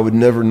I would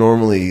never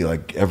normally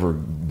like ever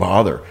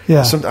bother.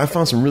 Yeah. I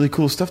found some really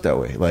cool stuff that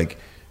way. Like,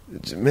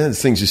 man,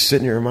 this thing's just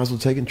sitting here. I might as well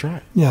take it and try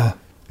it. Yeah.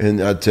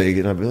 And I'd take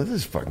it and I'd be like, this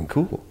is fucking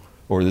cool.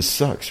 Or this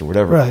sucks or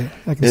whatever. Right.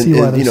 I can see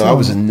why I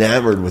was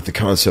enamored with the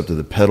concept of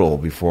the pedal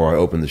before I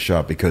opened the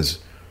shop because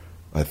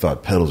I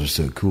thought pedals are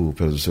so cool.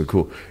 Pedals are so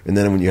cool. And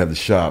then when you have the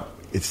shop,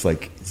 it's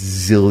like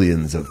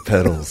zillions of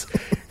pedals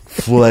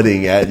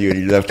flooding at you.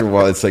 And after a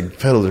while, it's like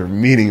pedals are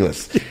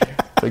meaningless.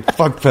 Yeah. Like,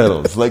 fuck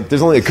pedals. Like,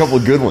 there's only a couple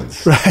of good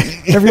ones.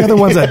 Right. Every other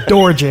one's a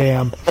door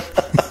jam.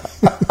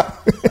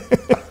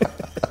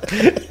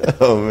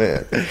 Oh,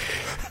 man.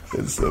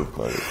 It's so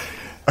funny.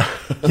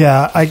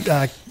 Yeah,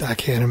 I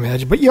can't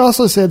imagine. But you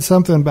also said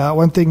something about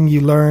one thing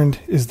you learned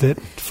is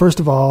that, first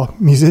of all,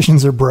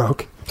 musicians are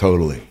broke.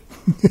 Totally.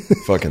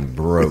 Fucking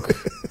broke.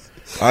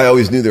 I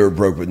always knew they were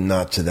broke, but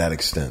not to that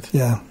extent.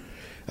 Yeah.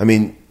 I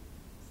mean,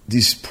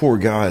 these poor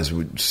guys,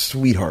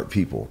 sweetheart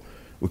people,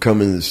 would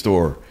come into the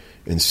store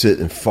and sit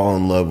and fall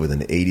in love with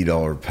an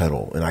 $80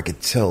 pedal, and I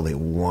could tell they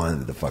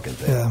wanted the fucking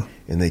thing,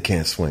 and they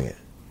can't swing it.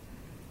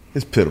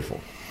 It's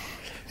pitiful.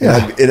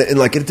 Yeah, and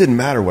like it didn't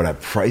matter what I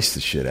priced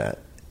the shit at.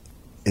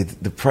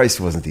 The price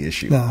wasn't the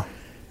issue. No,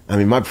 I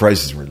mean my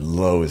prices were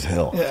low as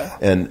hell,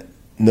 and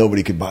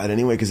nobody could buy it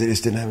anyway because they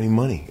just didn't have any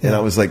money. And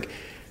I was like,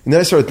 and then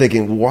I started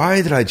thinking,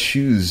 why did I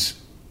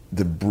choose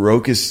the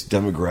brokest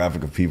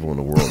demographic of people in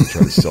the world to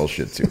try to sell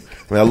shit to?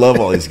 I mean, I love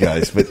all these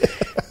guys, but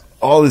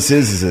all this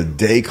is a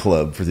day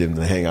club for them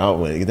to hang out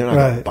with. They're not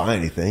going to buy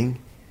anything,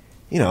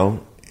 you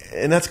know,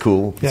 and that's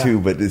cool too.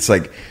 But it's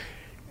like,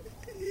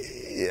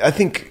 I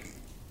think,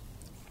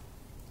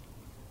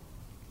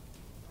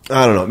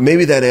 I don't know,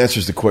 maybe that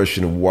answers the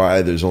question of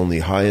why there's only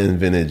high-end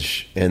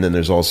vintage and then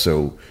there's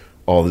also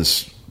all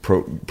this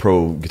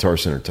pro Guitar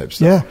Center type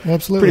stuff. Yeah,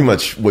 absolutely. Pretty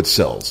much what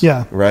sells.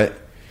 Yeah. Right?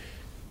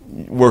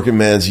 Working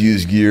man's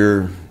used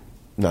gear,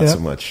 not so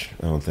much,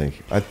 I don't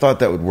think. I thought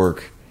that would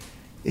work.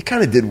 It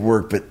kind of did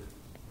work, but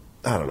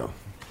I don't know.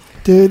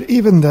 Dude,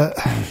 even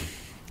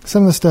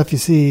some of the stuff you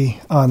see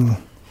on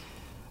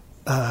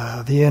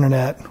the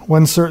internet,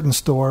 one certain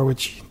store,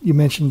 which you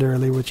mentioned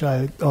earlier, which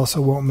I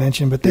also won't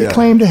mention, but they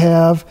claim to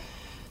have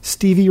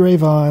Stevie Ray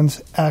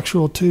Vaughan's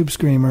actual Tube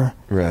Screamer.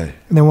 Right.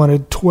 And they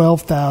wanted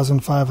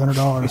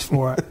 $12,500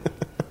 for it.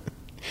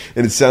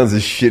 And it sounds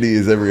as shitty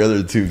as every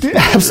other Tube Screamer.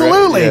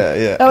 Absolutely. Right?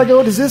 Yeah. And I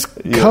go, does this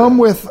come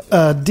with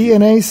a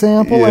DNA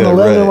sample and a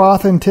level of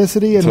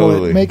authenticity, and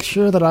will it make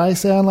sure that I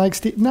sound like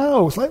Steve?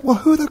 No. It's like, well,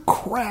 who the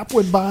crap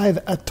would buy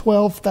a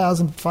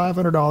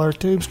 $12,500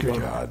 Tube Screamer?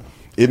 God.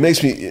 It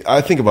makes me,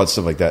 I think about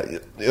stuff like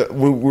that.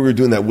 When we were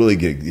doing that Willie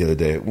gig the other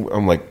day,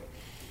 I'm like,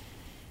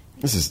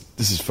 this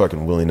is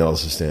fucking Willie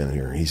Nelson standing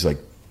here. He's like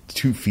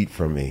 2 feet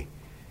from me,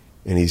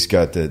 and he's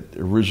got that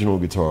original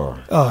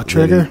guitar. Oh,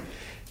 Trigger?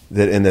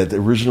 And that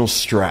original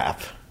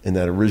strap and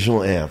that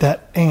original amp.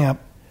 That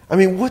amp. I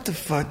mean, what the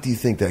fuck do you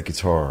think that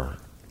guitar,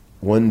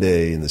 one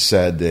day in the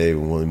sad day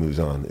when Willie moves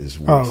on, is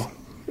worth?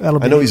 Oh,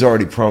 I know he's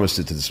already promised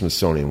it to the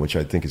Smithsonian, which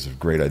I think is a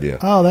great idea.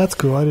 Oh, that's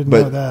cool. I didn't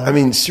know that. I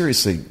mean,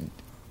 seriously,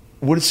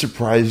 would it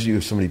surprise you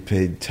if somebody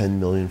paid $10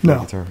 million for a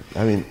guitar?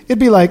 I mean, it'd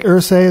be like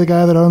Irsay, the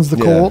guy that owns the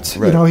Colts.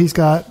 Right. You know, he's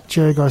got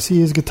Jerry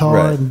Garcia's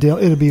guitar, and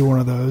it'd be one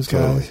of those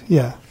guys.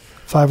 Yeah,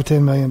 $5 or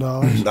 $10 million.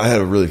 I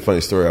had a really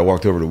funny story. I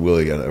walked over to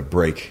Willie, got a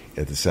break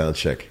at the sound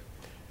check,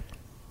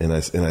 and I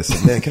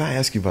said, "Man, can I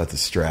ask you about the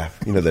strap?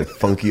 You know, that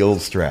funky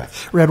old strap,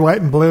 red,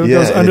 white, and blue,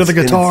 goes under the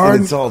guitar,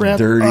 and it's all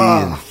dirty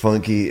and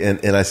funky."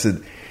 And I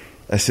said,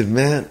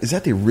 "Man, is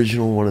that the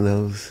original one of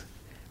those,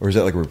 or is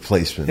that like a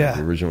replacement of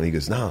the original?" He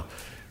goes, "No.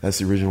 That's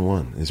the original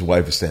one." His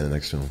wife is standing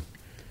next to him.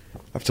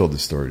 I've told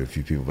this story to a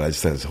few people, but I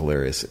just thought it was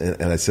hilarious.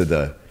 And I said,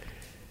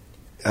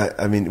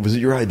 I mean, was it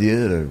your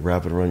idea to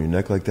wrap it around your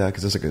neck like that?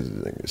 Because that's like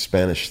a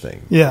Spanish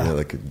thing. Yeah. You know,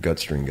 like a gut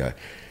string guy.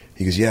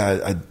 He goes,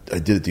 "Yeah, I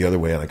did it the other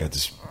way, and I got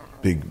this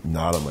big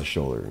knot on my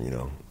shoulder, you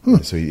know."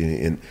 So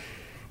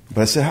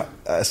but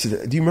I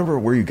said, "Do you remember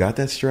where you got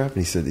that strap?"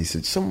 And he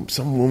said, some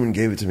woman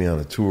gave it to me on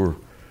a tour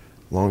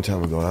a long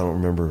time ago. I don't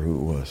remember who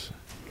it was.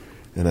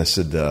 And I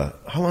said,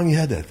 "How long you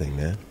had that thing,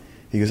 man?"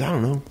 He goes, "I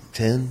don't know,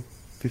 10,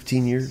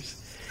 15 years.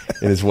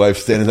 And his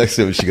wife's standing next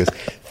to him, and she goes,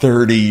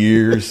 30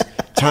 years.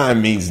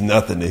 Time means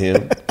nothing to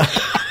him."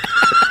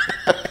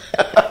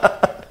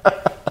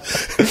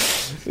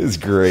 It's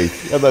great.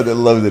 I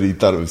love that he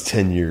thought it was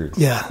 10 years.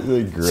 Yeah.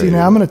 Great. See,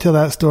 now I'm going to tell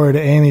that story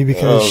to Amy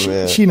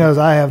because she knows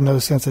I have no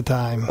sense of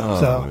time.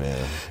 Oh,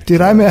 man.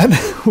 Dude, I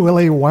met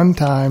Willie one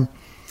time,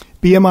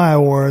 BMI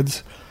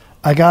Awards.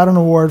 I got an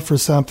award for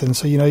something.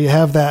 So, you know, you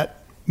have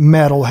that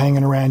medal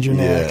hanging around your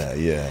neck.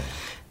 Yeah.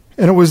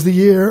 And it was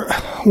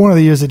one of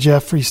the years that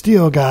Jeffrey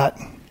Steele got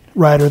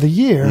Writer of the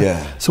Year.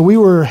 Yeah. So we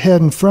were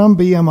heading from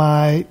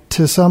BMI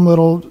to some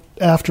little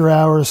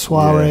after-hours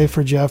soiree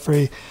for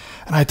Jeffrey.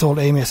 And I told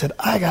Amy, I said,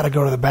 I got to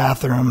go to the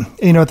bathroom.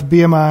 And, you know, at the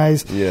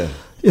BMIs,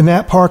 in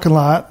that parking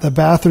lot, the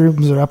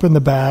bathrooms are up in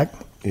the back.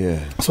 Yeah.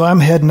 So I'm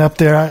heading up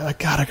there. I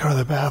got to go to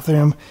the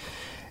bathroom.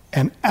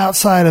 And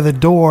outside of the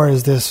door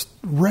is this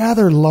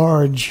rather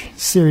large,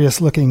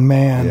 serious-looking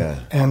man. Yeah.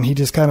 And he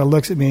just kind of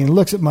looks at me and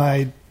looks at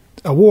my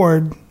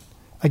award.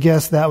 I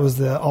guess that was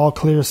the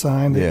all-clear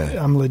sign that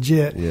I'm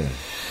legit. Yeah.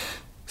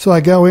 So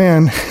I go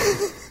in,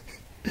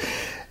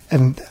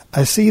 and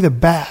I see the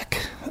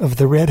back of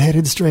the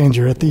red-headed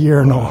stranger at the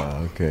urinal.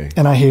 Okay.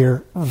 And I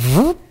hear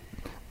the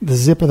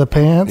zip of the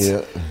pants.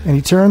 Yeah. And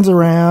he turns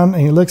around,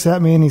 and he looks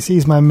at me, and he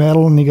sees my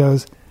medal, and he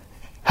goes,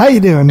 "How you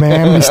doing,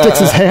 man?" And he sticks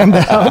his hand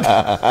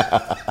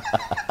out.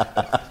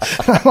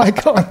 I'm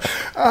like going,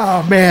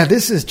 "Oh, man,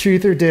 this is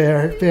truth or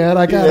dare, man.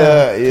 I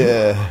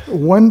got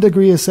 1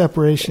 degree of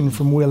separation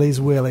from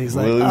Willie's Willies."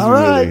 Like, Willie's all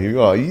right. Willie.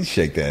 Oh, you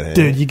shake that hand.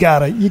 Dude, you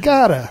gotta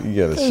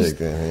shake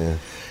that hand.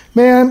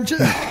 Man,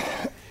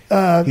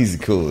 he's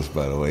the coolest,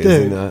 by the way, dude.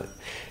 is he not?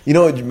 You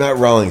know what Matt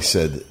Rawlings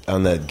said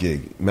on that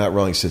gig? Matt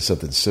Rawlings said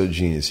something so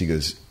genius. He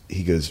goes,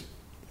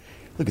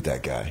 look at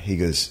that guy. He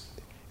goes,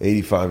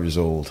 85 years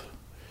old.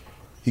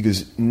 He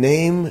goes,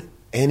 name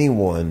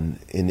anyone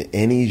in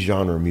any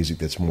genre of music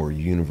that's more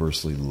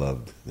universally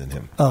loved than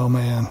him. Oh,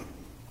 man.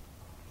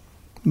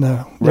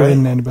 No, there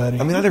isn't anybody.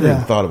 I mean, I never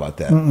even thought about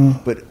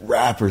that. But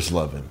rappers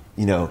love him.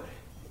 You know,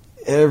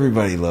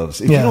 everybody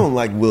loves. If you don't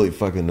like Willie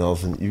fucking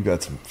Nelson, you've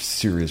got some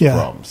serious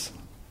problems,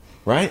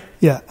 right?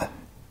 Yeah.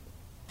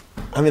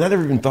 I mean, I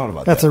never even thought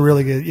about that. That's a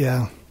really good,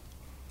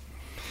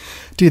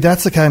 dude.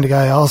 That's the kind of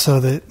guy also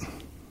that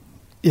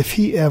if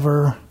he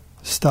ever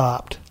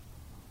stopped,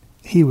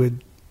 he'd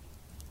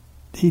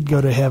go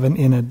to heaven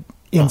in an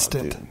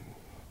instant. Dude.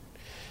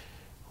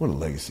 What a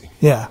legacy.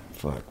 Yeah.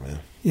 Fuck, man.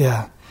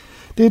 Yeah.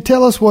 Dude,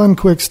 tell us one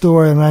quick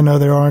story, and I know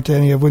there aren't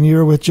any, of when you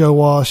were with Joe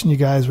Walsh and you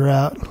guys were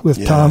out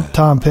with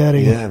Tom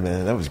Petty. Yeah,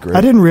 man, that was great.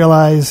 I didn't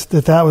realize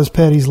that was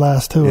Petty's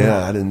last tour.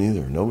 Yeah, I didn't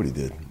either. Nobody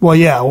did.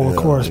 Well, of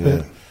course,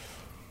 but...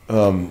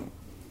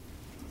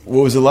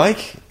 what was it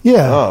like?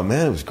 Yeah. Oh,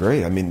 man, it was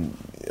great. I mean...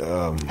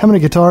 how many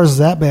guitars does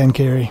that band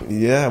carry?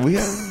 Yeah, we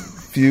had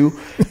a few.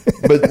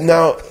 But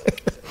now...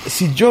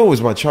 See, Joe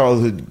was my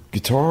childhood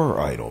guitar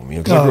idol, you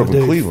know, because I grew up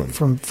in Cleveland.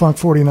 From Funk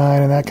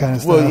 49 and that kind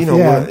of stuff. Well, you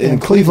know, in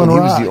Cleveland, he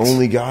was the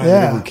only guy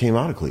that ever came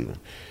out of Cleveland.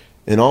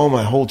 And all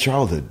my whole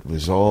childhood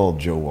was all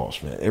Joe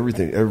Walsh, man.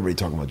 Everybody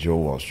talking about Joe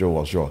Walsh, Joe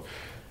Walsh, Joe Walsh.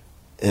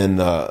 And,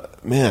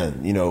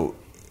 man, you know,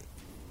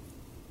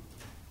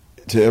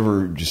 to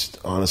ever just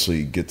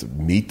honestly get to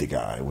meet the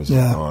guy was an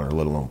honor,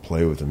 let alone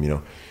play with him, you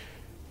know.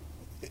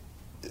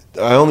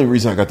 The only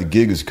reason I got the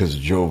gig is because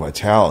of Joe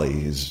Vitale.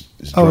 His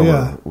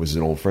drummer was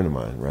an old friend of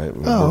mine, right?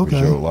 We worked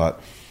with Joe a lot.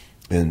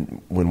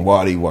 And when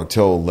Waddy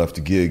Wachtel left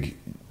the gig,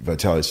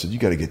 Vitale said, "You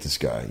got to get this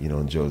guy," you know.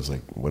 And Joe's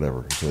like,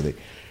 "Whatever." So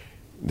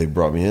they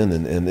brought me in,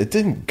 and it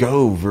didn't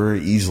go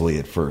very easily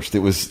at first. It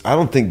was, I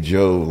don't think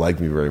Joe liked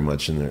me very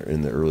much in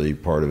the early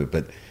part of it,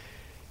 but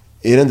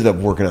it ended up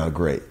working out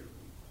great.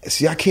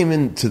 See, I came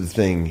into the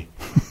thing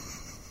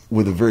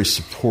with a very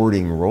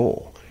supporting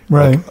role,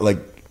 right?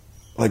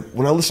 Like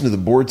when I listened to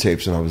the board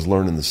tapes and I was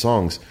learning the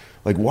songs,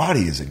 like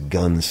Waddy is a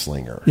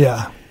gunslinger.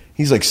 Yeah.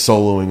 He's like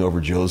soloing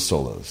over Joe's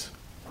solos.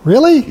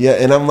 Really? Yeah,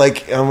 and I'm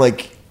like,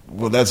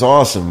 well, that's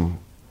awesome,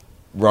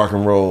 rock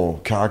and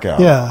roll cock out.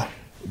 Yeah.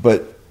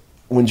 But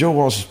when Joe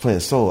Walsh is playing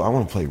solo, I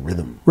want to play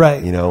rhythm.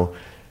 Right. You know?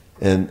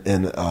 And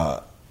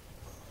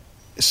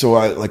so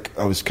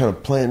I was kind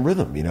of playing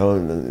rhythm, you know,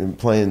 and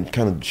playing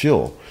kind of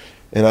chill.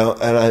 And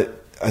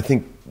I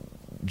think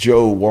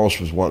Joe Walsh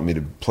was wanting me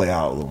to play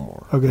out a little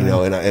more, you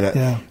know. And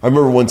I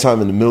remember one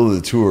time in the middle of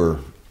the tour,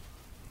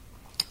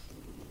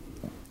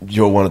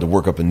 Joe wanted to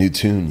work up a new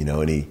tune, you know,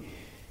 and it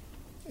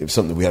was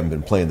something that we haven't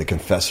been playing, The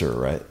Confessor,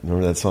 right?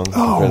 Remember that song?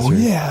 Oh, Confessor?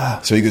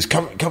 yeah. So he goes,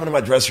 come into my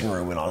dressing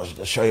room and I'll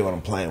show you what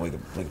I'm playing. We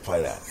can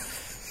play that.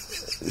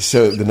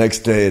 So the next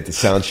day at the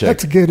sound check,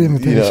 that's a good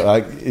invitation. You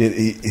know,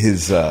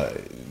 his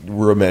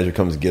road manager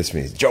comes and gets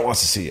me. Joe wants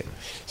to see you.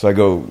 So I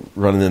go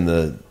running in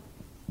the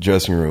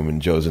dressing room,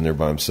 and Joe's in there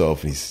by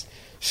himself, and he's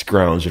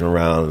scrounging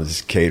around with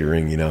his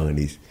catering, you know, and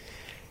he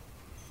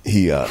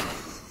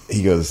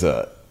goes,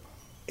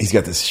 he's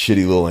got this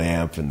shitty little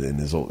amp and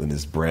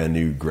his brand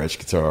new Gretsch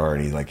guitar,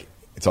 and he's like,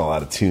 it's all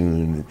out of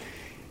tune,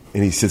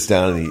 and he sits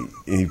down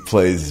and he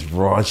plays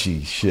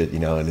raunchy shit, you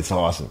know, and it's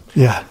awesome.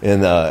 Yeah.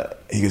 And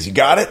he goes, "You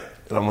got it?"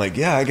 And I'm like,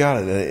 "Yeah, I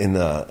got it."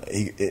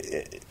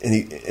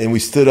 And we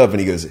stood up, and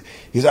he goes, "I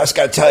just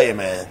got to tell you,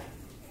 man,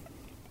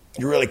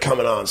 you're really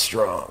coming on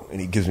strong."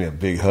 And he gives me a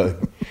big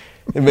hug.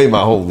 It made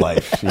my whole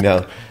life, you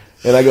know.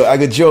 And I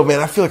go, "Joe, man,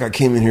 I feel like I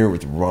came in here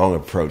with the wrong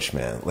approach,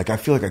 man. Like, I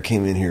feel like I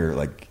came in here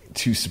like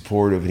too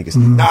supportive." And he goes,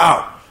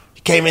 "No,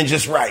 you came in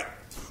just right.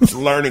 It's a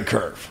learning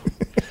curve."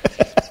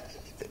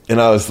 And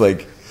I was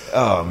like,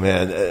 "Oh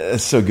man,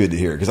 that's so good to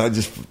hear," because I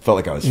just felt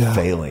like I was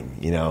failing,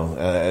 you know.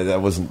 I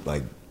wasn't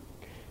like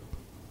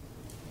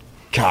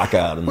cock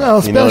out. Well,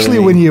 especially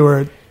when you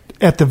were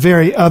at the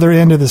very other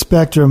end of the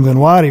spectrum than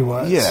Waddy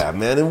was. Yeah,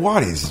 man, and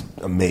Waddy's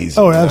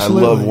amazing. Oh,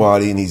 absolutely. I love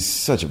Waddy, and he's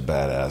such a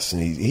badass,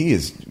 and he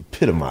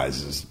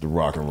epitomizes the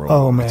rock and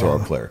roll guitar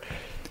player.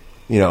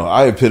 You know,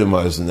 I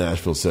epitomize the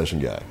Nashville session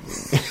guy.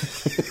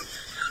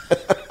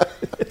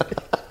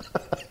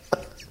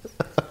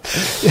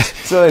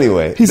 So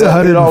anyway,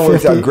 it all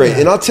worked out great.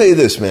 And I'll tell you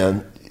this,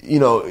 man. You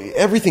know,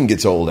 everything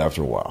gets old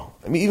after a while.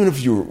 I mean, even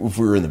if we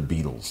were in the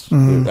Beatles,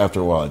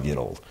 after a while it'd get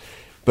old.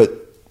 But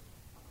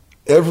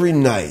every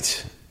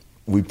night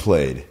we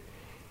played,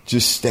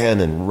 just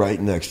standing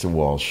right next to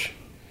Walsh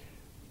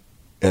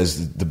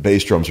as the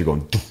bass drums are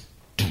going,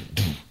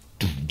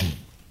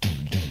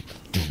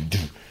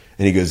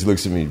 and he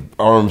looks at me,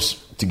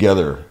 arms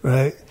together.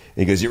 Right. And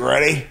he goes, "You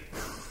ready?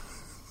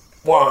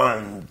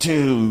 1,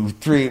 2,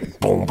 3,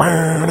 boom,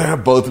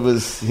 burn. Both of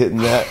us hitting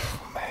that.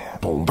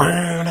 Boom,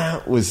 burn.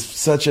 It was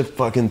such a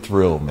fucking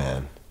thrill,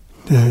 man.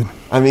 Dude.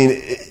 I mean,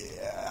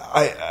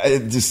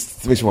 it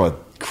just makes me want to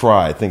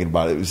cry thinking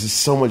about it. It was just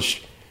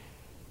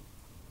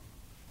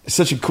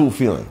such a cool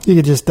feeling. You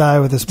could just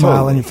die with a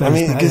smile on your face. I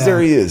mean, because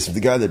there he is,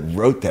 the guy that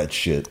wrote that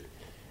shit.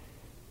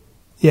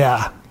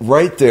 Yeah.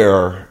 Right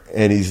there,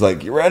 and he's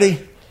like, "You ready?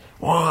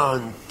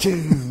 1, 2,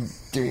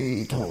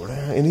 3, 4."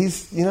 And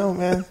he's, you know,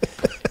 man,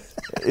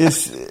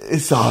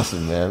 it's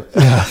awesome, man.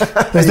 Yeah.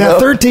 There's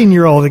that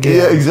 13-year-old again.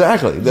 Yeah,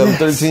 exactly. That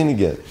 13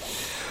 again.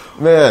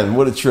 Man,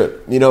 what a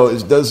trip. You know,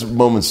 it does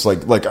moments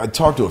like I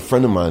talked to a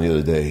friend of mine the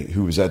other day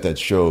who was at that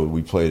show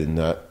we played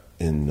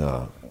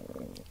in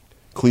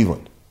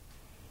Cleveland.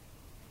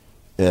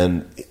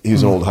 And he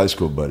was an old high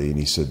school buddy, and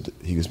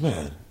he goes,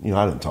 man, you know,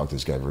 I didn't talk to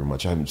this guy very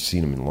much. I haven't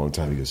seen him in a long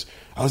time. He goes,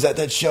 I was at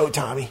that show,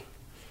 Tommy.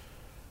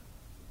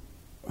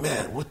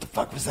 Man, what the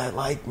fuck was that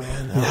like,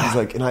 man? I was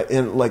like,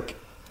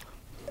 and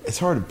it's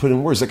hard to put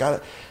in words.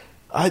 Like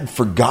I'd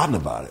forgotten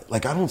about it.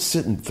 Like I don't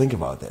sit and think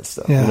about that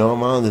stuff. Yeah. You know,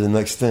 I'm on to the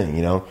next thing.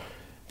 You know,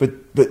 but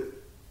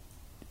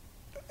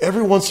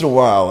every once in a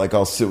while, like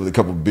I'll sit with a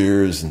couple of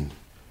beers, and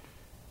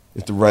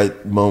if the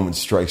right moment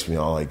strikes me,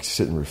 I'll like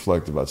sit and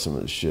reflect about some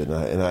of this shit.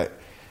 And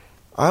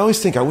I always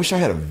think I wish I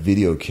had a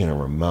video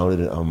camera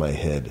mounted on my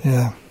head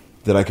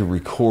that I could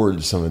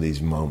record some of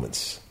these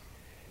moments.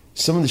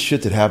 Some of the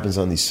shit that happens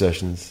on these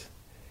sessions,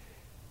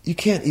 you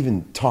can't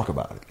even talk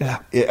about it.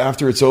 Yeah.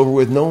 After it's over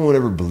with, no one would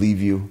ever believe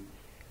you.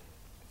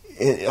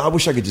 And I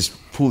wish I could just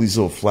pull these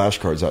little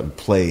flashcards out and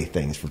play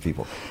things for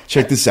people.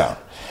 Check this out.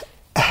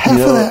 Half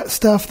of that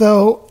stuff,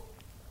 though,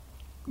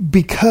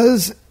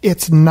 because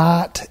it's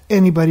not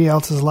anybody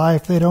else's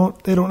life, they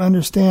don't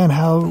understand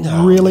how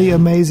really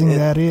amazing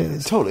that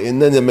is. Totally.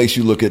 And then that makes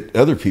you look at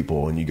other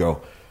people and you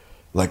go,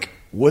 like,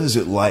 what is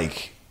it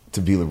like to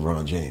be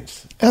LeBron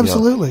James?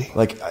 Absolutely. You know?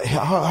 Like,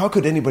 how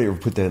could anybody ever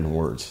put that in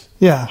words?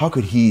 Yeah. How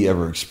could he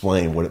ever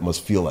explain what it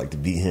must feel like to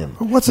be him?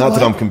 What's not it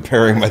that like? I'm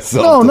comparing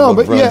myself to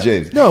LeBron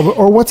James. No,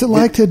 or what's it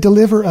like to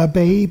deliver a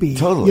baby?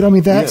 Totally. You know, I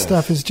mean, that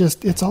stuff is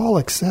just, it's all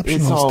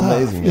exceptional It's all stuff.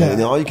 amazing. Yeah.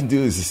 And all you can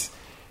do is just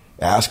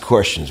ask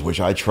questions, which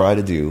I try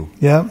to do.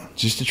 Yeah.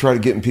 Just to try to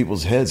get in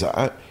people's heads.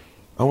 I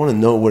want to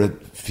know what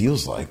it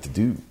feels like to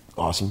do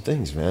awesome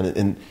things, man.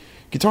 And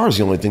guitar is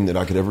the only thing that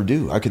I could ever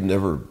do.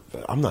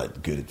 I'm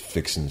not good at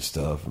fixing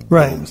stuff.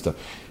 Right. And stuff.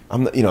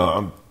 I'm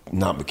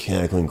not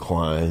mechanically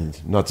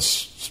inclined. I'm not the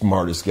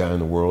smartest guy in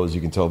the world, as you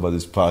can tell by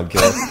this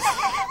podcast.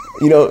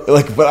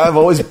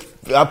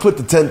 But I put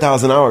the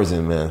 10,000 hours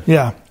in, man.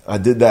 Yeah. I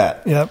did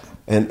that. Yep.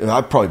 And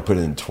I probably put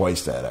in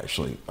twice that,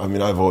 actually. I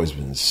mean, I've always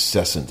been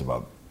incessant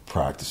about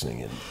practicing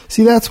it.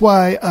 See, that's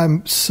why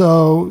I'm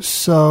so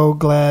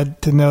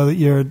glad to know that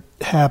you're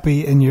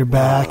happy and you're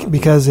back.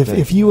 Because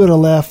if you would have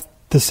left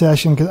the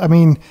session, because I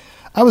mean,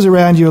 I was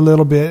around you a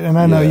little bit, and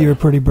I know you were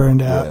pretty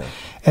burned out. Yeah.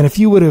 And if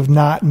you would have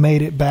not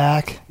made it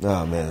back,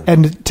 oh man,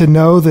 and to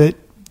know that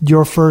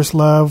your first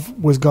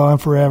love was gone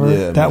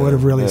forever, that would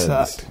have really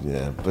sucked.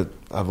 Yeah, but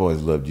I've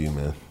always loved you,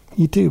 man.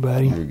 You too,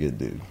 buddy. You're a good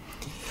dude.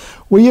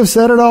 Well, you've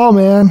said it all,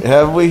 man.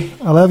 Have we?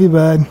 I love you,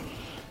 bud.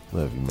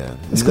 Love you, man.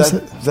 Is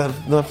that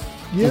enough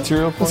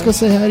material for Let's go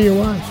say hi to your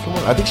wife. Come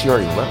on. I think she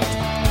already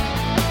left.